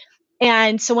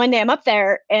 And so one day I'm up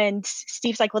there and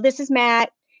Steve's like, well, this is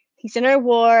Matt. He's in our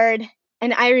ward.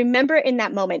 And I remember in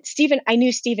that moment, I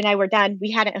knew Steve and I were done.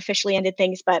 We hadn't officially ended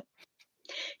things, but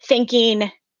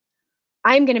thinking,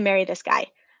 I'm going to marry this guy.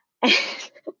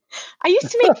 I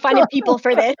used to make fun of people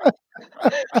for this.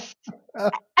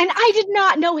 And I did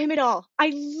not know him at all. I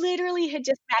literally had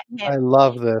just met I him.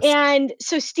 love this. And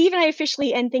so Steve and I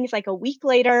officially end things like a week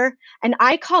later. And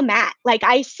I call Matt. Like,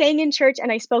 I sang in church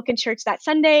and I spoke in church that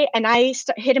Sunday. And I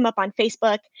hit him up on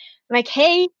Facebook. I'm like,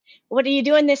 hey, what are you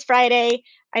doing this Friday?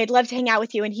 I'd love to hang out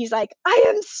with you. And he's like, I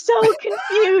am so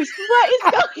confused. What is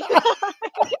going on?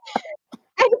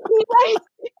 And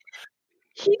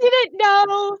he didn't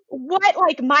know what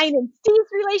like mine and Steve's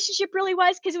relationship really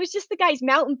was, because it was just the guys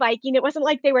mountain biking. It wasn't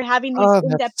like they were having these Oh,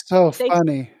 in-depth that's so conversations.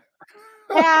 funny.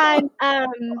 And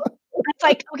it's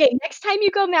like, okay, next time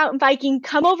you go mountain biking,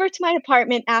 come over to my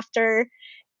apartment after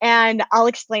and I'll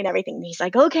explain everything. And he's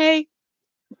like, okay.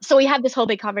 So we had this whole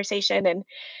big conversation, and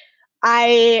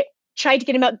I tried to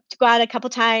get him out to go out a couple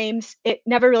times. It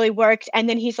never really worked. And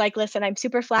then he's like, listen, I'm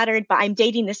super flattered, but I'm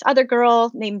dating this other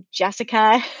girl named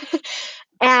Jessica.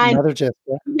 And Another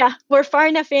Jessica. yeah, we're far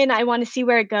enough in. I want to see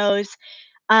where it goes.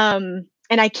 And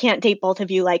I can't date both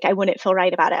of you. Like, I wouldn't feel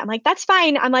right about it. I'm like, that's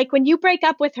fine. I'm like, when you break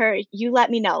up with her, you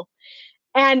let me know.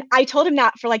 And I told him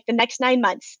that for like the next 9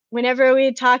 months. Whenever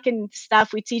we'd talk and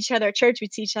stuff, we'd see each other at church,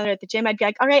 we'd see each other at the gym. I'd be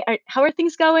like, all right, how are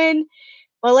things going?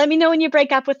 Well, let me know when you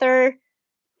break up with her.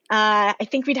 I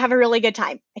think we'd have a really good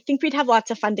time. I think we'd have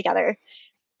lots of fun together.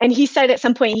 And he said at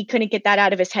some point he couldn't get that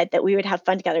out of his head that we would have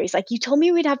fun together. He's like, you told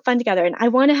me we'd have fun together and I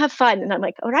want to have fun. And I'm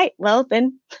like, all right, well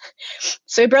then.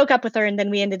 So we broke up with her, and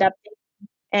then we ended up,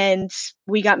 and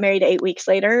we got married 8 weeks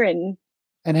later. And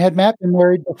had Matt been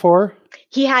married before?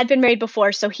 he had been married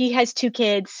before. So he has 2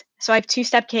 kids. So I have 2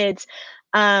 stepkids.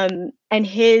 And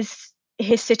his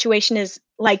situation is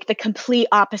like the complete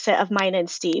opposite of mine and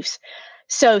Steve's.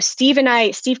 So Steve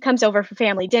comes over for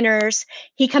family dinners.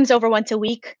 He comes over once a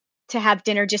week to have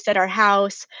dinner just at our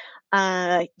house.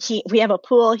 We have a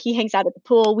pool. He hangs out at the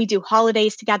pool. We do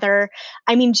holidays together.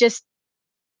 I mean, just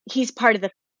he's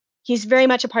very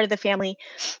much a part of the family.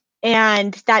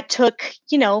 And that took,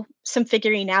 some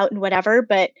figuring out and whatever.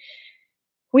 But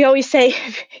we always say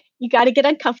you got to get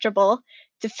uncomfortable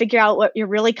to figure out what you're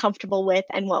really comfortable with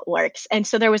and what works. And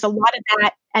so there was a lot of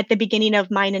that at the beginning of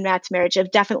mine and Matt's marriage,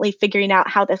 of definitely figuring out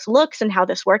how this looks and how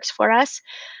this works for us.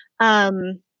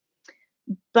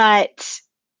 But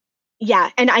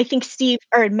Yeah. And I think Steve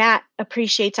or Matt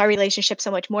appreciates our relationship so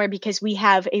much more because we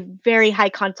have a very high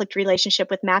conflict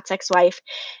relationship with Matt's ex-wife.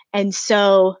 And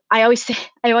so I always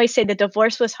say the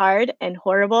divorce was hard and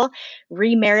horrible.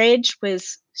 Remarriage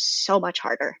was so much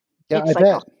harder. Yeah, I It's like a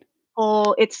bet.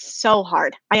 whole, it's so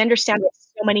hard. I understand that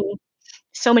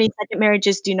so many second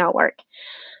marriages do not work.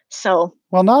 So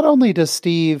Well, not only does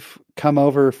Steve come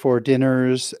over for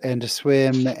dinners and to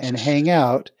swim and hang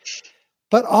out,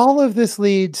 but all of this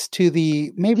leads to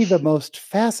the maybe the most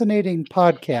fascinating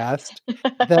podcast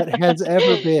that has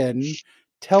ever been.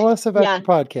 Tell us about yeah. your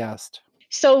podcast.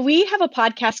 So we have a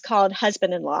podcast called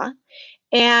Husband in Law.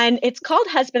 And it's called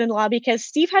Husband in Law because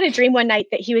Steve had a dream one night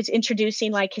that he was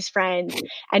introducing like his friends,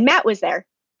 and Matt was there.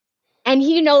 And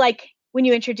he, like when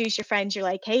you introduce your friends, you're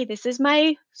like, hey, this is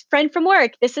my friend from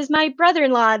work. This is my brother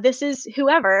in law. This is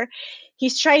whoever.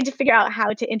 He's trying to figure out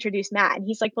how to introduce Matt. And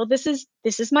he's like, well, this is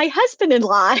my husband in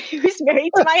law who's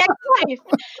married to my ex wife.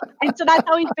 And so that's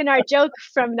always been our joke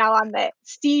from now on, that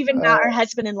Steve and Matt are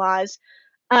husband in laws.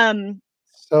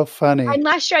 So funny. And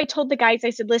last year I told the guys, I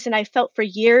said, listen, I felt for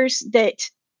years that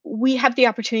we have the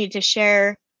opportunity to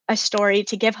share a story,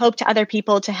 to give hope to other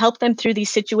people, to help them through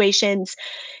these situations,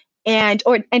 and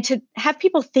to have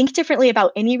people think differently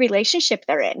about any relationship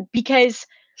they're in. Because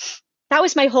that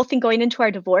was my whole thing going into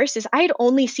our divorce, is I had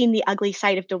only seen the ugly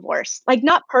side of divorce, like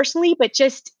not personally, but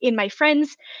just in my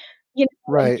friends, and,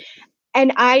 Right.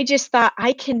 and I just thought,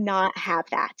 I cannot have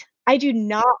that. I do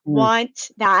not Mm.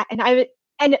 want that.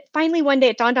 And finally one day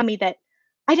it dawned on me that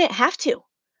I didn't have to.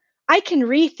 I can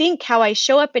rethink how I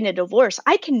show up in a divorce.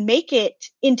 I can make it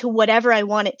into whatever I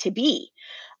want it to be.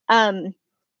 Um,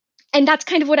 and that's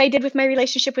kind of what I did with my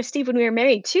relationship with Steve when we were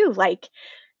married too. Like,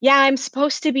 yeah, I'm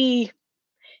supposed to be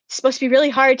really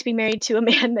hard to be married to a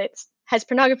man that has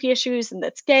pornography issues and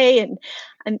that's gay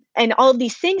and all of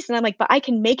these things. And I'm like, but I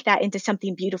can make that into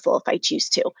something beautiful if I choose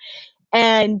to.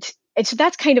 And so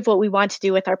that's kind of what we want to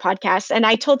do with our podcast. And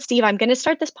I told Steve, I'm going to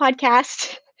start this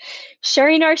podcast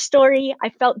sharing our story. I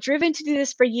felt driven to do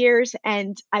this for years,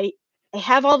 and I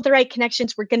have all the right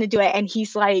connections. We're going to do it. And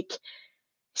he's like,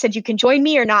 said, you can join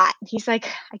me or not. He's like,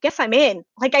 I guess I'm in.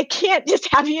 Like, I can't just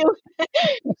have you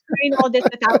doing all this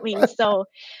without me. So,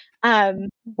 yeah, we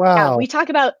Wow. talk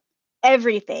about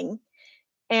everything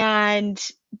and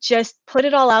just put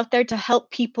it all out there to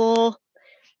help people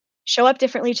show up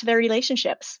differently to their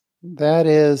relationships. That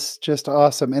is just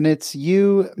awesome. And it's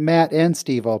you, Matt, and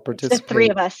Steve all It's the three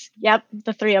participate. of us. Yep,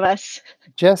 the three of us.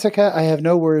 Jessica, I have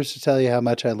no words to tell you how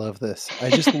much I love this.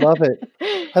 I just love it.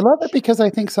 I love it because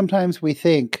I think sometimes we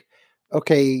think,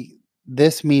 okay,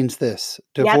 this means this,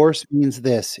 Yep. divorce means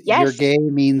this, you're Yes. gay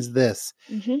means this.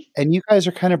 Mm-hmm. And you guys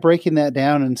are kind of breaking that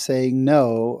down and saying,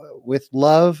 no, with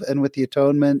love and with the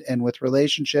atonement and with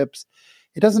relationships,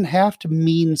 it doesn't have to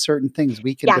mean certain things.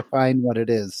 We can Yeah. define what it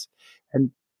is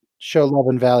and show love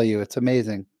and value. It's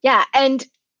amazing. Yeah. And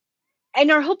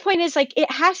our whole point is, like, it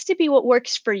has to be what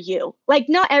works for you. Like,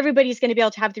 not everybody's going to be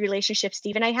able to have the relationship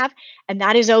Steve and I have, and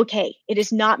that is okay. It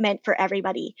is not meant for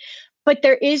everybody. But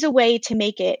there is a way to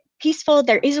make it peaceful.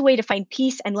 There is a way to find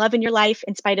peace and love in your life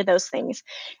in spite of those things.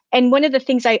 And one of the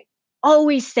things I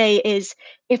always say is,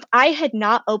 if I had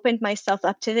not opened myself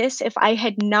up to this, if I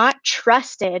had not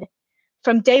trusted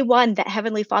from day one that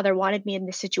Heavenly Father wanted me in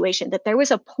this situation, that there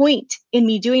was a point in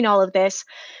me doing all of this,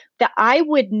 that I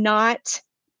would not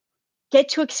get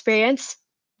to experience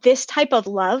this type of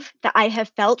love that I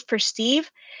have felt for Steve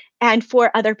and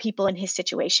for other people in his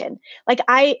situation. Like,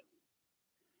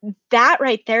 that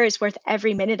right there is worth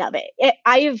every minute of it.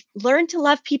 I have learned to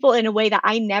love people in a way that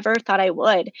I never thought I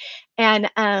would. And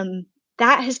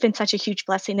that has been such a huge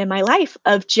blessing in my life,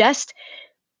 of just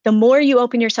the more you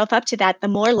open yourself up to that, the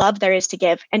more love there is to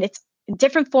give. And it's in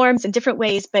different forms and different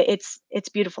ways, but it's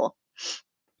beautiful.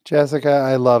 Jessica,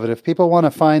 I love it. If people want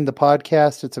to find the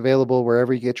podcast, it's available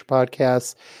wherever you get your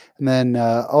podcasts. And then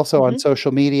also on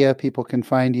social media, people can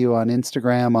find you on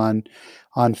Instagram,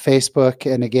 on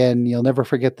Facebook. And again, you'll never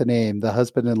forget the name, the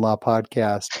Husband-in-Law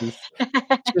Podcast.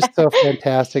 It's just so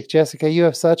fantastic. Jessica, you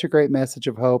have such a great message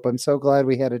of hope. I'm so glad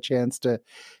we had a chance to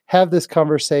have this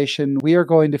conversation. We are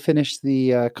going to finish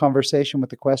the conversation with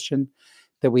the question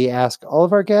that we ask all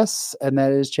of our guests, and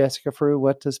that is, Jessica Frew,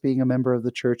 what does being a member of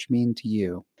the church mean to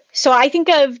you? So I think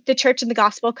of the church and the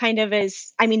gospel kind of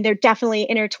as, I mean, they're definitely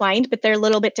intertwined, but they're a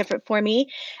little bit different for me.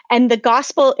 And the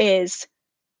gospel is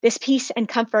this peace and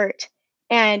comfort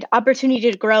and opportunity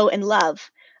to grow in love,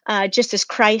 just as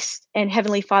Christ and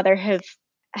Heavenly Father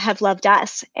have loved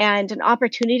us, and an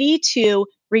opportunity to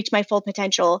reach my full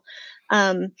potential.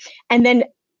 And then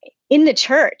in the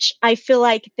church, I feel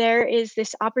like there is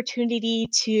this opportunity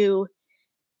to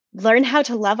learn how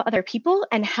to love other people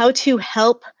and how to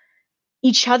help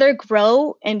each other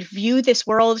grow and view this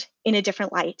world in a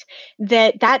different light.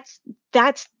 That's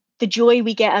the joy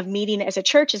we get of meeting as a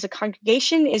church, as a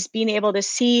congregation, is being able to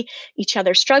see each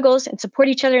other's struggles and support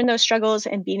each other in those struggles,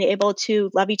 and being able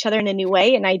to love each other in a new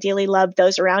way, and ideally love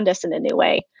those around us in a new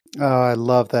way. Oh, I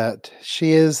love that.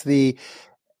 She is the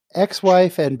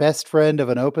ex-wife and best friend of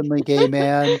an openly gay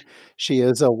man. She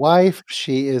is a wife.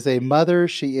 She is a mother.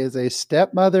 She is a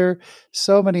stepmother.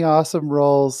 So many awesome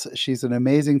roles. She's an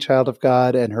amazing child of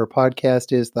God, and her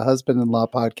podcast is the Husband-in-Law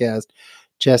Podcast.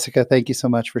 Jessica, thank you so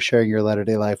much for sharing your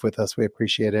Latter-day Life with us. We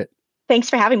appreciate it. Thanks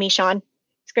for having me, Sean.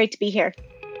 It's great to be here.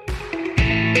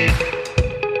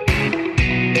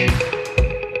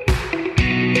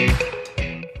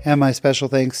 And my special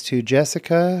thanks to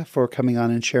Jessica for coming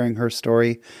on and sharing her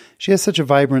story. She has such a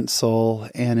vibrant soul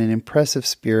and an impressive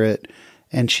spirit,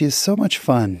 and she is so much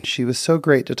fun. She was so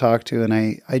great to talk to, and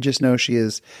I just know she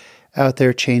is out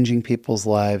there changing people's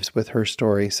lives with her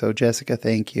story. So Jessica,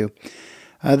 thank you.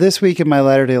 This week in my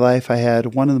Latter-day Life, I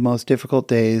had one of the most difficult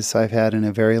days I've had in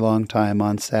a very long time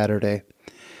on Saturday.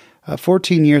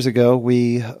 14 years ago,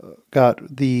 we got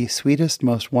the sweetest,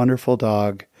 most wonderful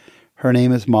dog. Her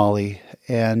name is Molly,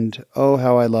 and oh,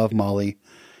 how I love Molly.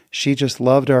 She just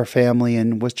loved our family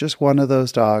and was just one of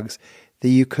those dogs that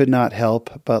you could not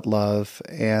help but love.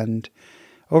 And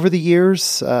over the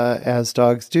years, as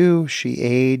dogs do, she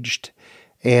aged,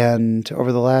 and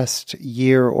over the last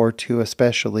year or two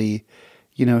especially,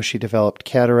 she developed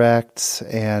cataracts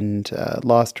and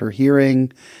lost her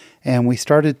hearing, and we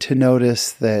started to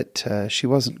notice that she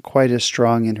wasn't quite as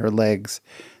strong in her legs.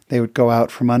 They would go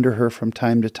out from under her from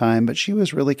time to time, but she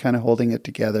was really kind of holding it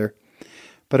together.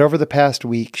 But over the past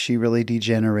week, she really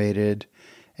degenerated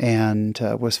and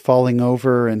was falling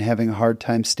over and having a hard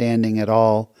time standing at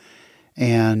all.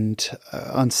 And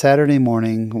on Saturday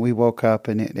morning, we woke up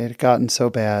and it had gotten so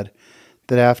bad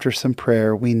that after some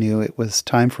prayer, we knew it was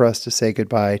time for us to say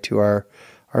goodbye to our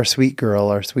sweet girl,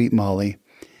 our sweet Molly.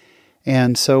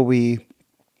 And so we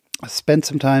spent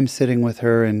some time sitting with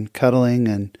her and cuddling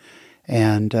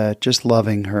and just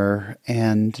loving her,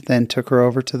 and then took her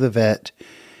over to the vet,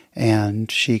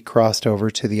 and she crossed over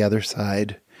to the other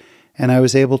side. And I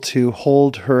was able to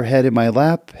hold her head in my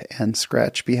lap and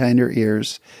scratch behind her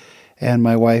ears, and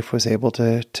my wife was able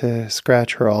to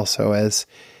scratch her also as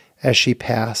she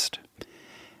passed.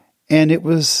 And it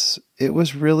was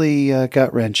really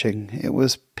gut-wrenching. It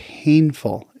was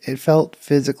painful. It felt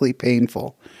physically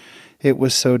painful. It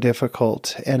was so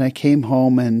difficult. And I came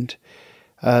home and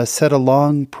said a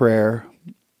long prayer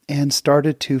and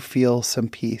started to feel some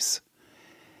peace.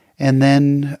 And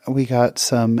then we got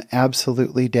some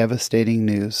absolutely devastating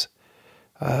news.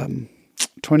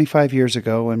 25 years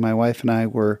ago, when my wife and I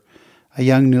were a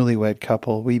young newlywed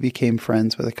couple, we became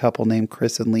friends with a couple named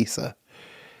Chris and Lisa.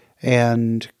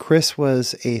 And Chris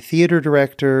was a theater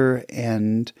director,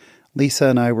 and Lisa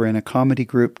and I were in a comedy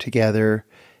group together.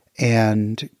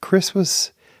 And Chris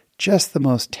was just the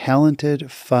most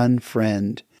talented, fun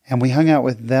friend. And we hung out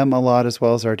with them a lot, as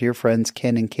well as our dear friends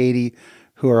Ken and Katie,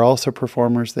 who are also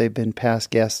performers. They've been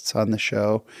past guests on the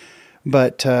show.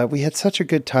 But we had such a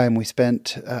good time. We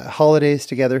spent holidays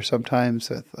together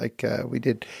sometimes. We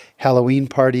did Halloween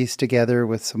parties together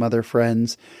with some other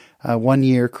friends. One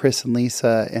year, Chris and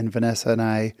Lisa and Vanessa and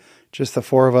I, just the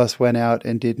four of us, went out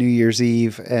and did New Year's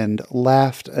Eve and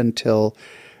laughed until,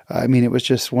 it was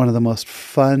just one of the most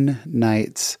fun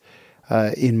nights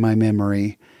in my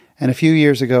memory. And a few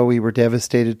years ago, we were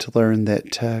devastated to learn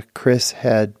that Chris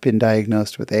had been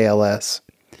diagnosed with ALS.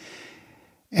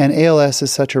 And ALS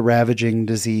is such a ravaging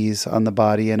disease on the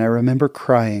body. And I remember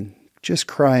crying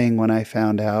when I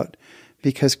found out,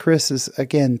 because Chris is,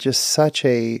 again, just such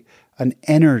an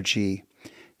energy.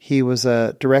 He was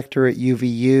a director at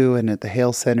UVU and at the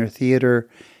Hale Center Theater,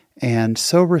 and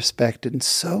so respected and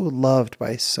so loved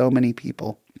by so many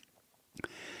people.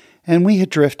 And we had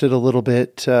drifted a little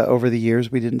bit over the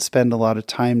years. We didn't spend a lot of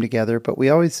time together, but we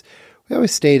always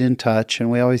stayed in touch,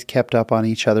 and we always kept up on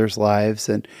each other's lives,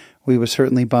 and we would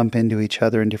certainly bump into each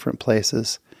other in different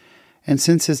places. And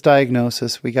since his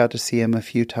diagnosis, we got to see him a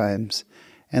few times.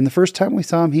 And the first time we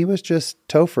saw him, he was just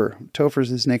Topher. Topher's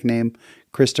his nickname,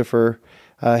 Christopher.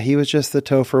 He was just the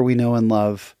Topher we know and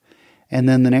love. And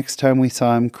then the next time we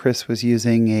saw him, Chris was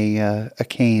using a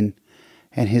cane,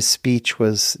 and his speech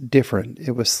was different.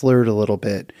 It was slurred a little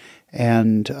bit,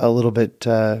 and a little bit,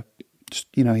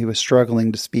 he was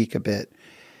struggling to speak a bit.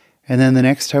 And then the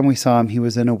next time we saw him, he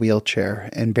was in a wheelchair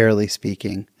and barely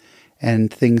speaking,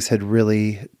 and things had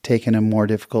really taken a more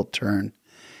difficult turn.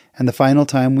 And the final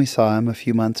time we saw him a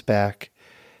few months back,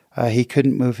 he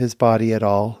couldn't move his body at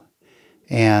all.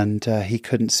 and he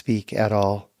couldn't speak at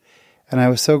all. And I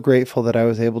was so grateful that I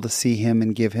was able to see him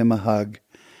and give him a hug.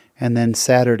 And then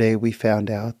Saturday, we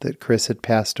found out that Chris had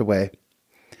passed away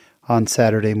on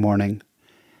Saturday morning.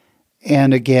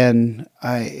 And again,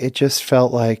 it just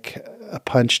felt like a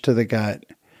punch to the gut.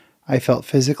 I felt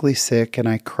physically sick, and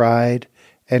I cried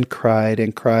and cried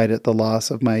and cried at the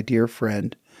loss of my dear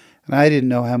friend. And I didn't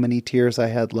know how many tears I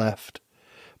had left.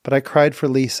 But I cried for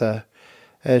Lisa,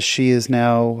 as she is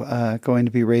now going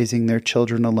to be raising their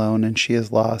children alone, and she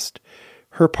has lost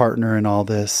her partner in all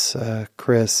this,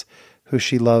 Chris, who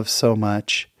she loves so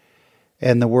much.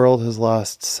 And the world has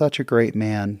lost such a great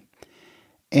man.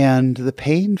 And the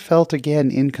pain felt again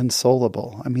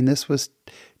inconsolable. I mean, this was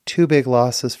 2 big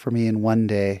losses for me in one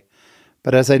day.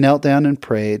 But as I knelt down and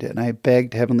prayed, and I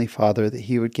begged Heavenly Father that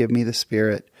He would give me the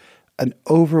Spirit, an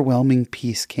overwhelming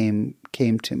peace came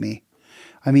to me.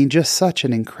 I mean, just such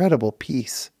an incredible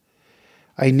peace.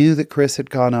 I knew that Chris had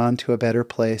gone on to a better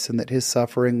place and that his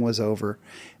suffering was over.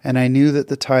 And I knew that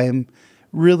the time,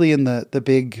 really in the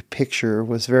big picture,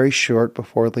 was very short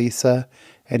before Lisa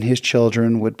and his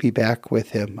children would be back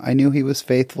with him. I knew he was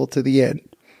faithful to the end,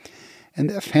 and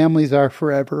that families are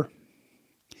forever.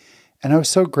 And I was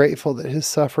so grateful that his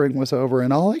suffering was over,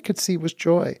 and all I could see was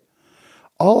joy.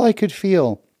 All I could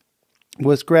feel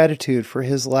was gratitude for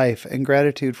his life, and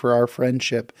gratitude for our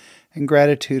friendship, and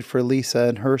gratitude for Lisa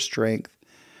and her strength.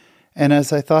 And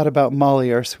as I thought about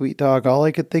Molly, our sweet dog, all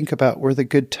I could think about were the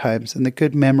good times and the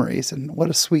good memories, and what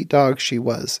a sweet dog she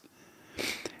was.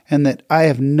 And that I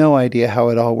have no idea how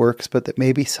it all works, but that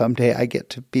maybe someday I get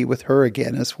to be with her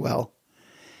again as well.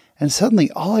 And suddenly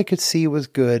all I could see was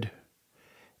good.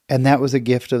 And that was a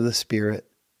gift of the Spirit.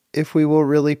 If we will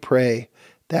really pray,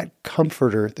 that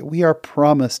comforter that we are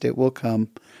promised it will come.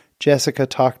 Jessica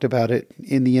talked about it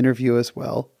in the interview as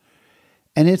well.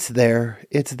 And it's there.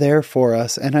 It's there for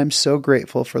us. And I'm so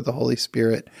grateful for the Holy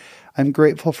Spirit. I'm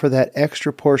grateful for that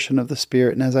extra portion of the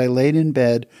Spirit. And as I laid in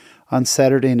bed on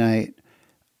Saturday night,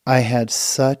 I had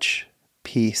such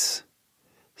peace,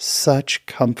 such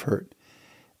comfort,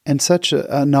 and such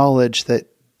a knowledge that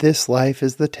this life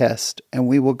is the test, and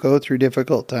we will go through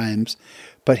difficult times,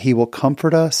 but He will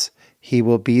comfort us, He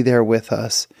will be there with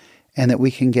us, and that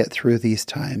we can get through these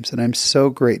times. And I'm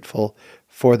so grateful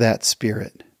for that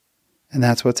Spirit. And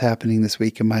that's what's happening this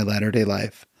week in my latter-day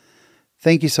life.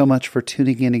 Thank you so much for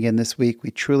tuning in again this week. We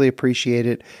truly appreciate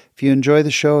it. If you enjoy the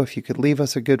show, if you could leave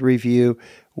us a good review,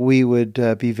 we would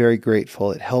be very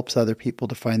grateful. It helps other people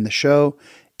to find the show.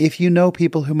 If you know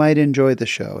people who might enjoy the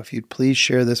show, if you'd please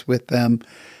share this with them.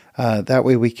 That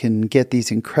way we can get these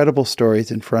incredible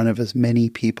stories in front of as many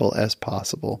people as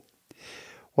possible.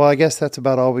 Well, I guess that's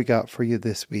about all we got for you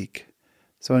this week.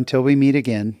 So until we meet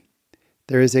again,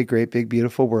 there is a great, big,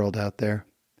 beautiful world out there.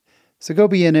 So go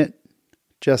be in it,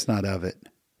 just not of it.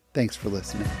 Thanks for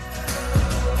listening.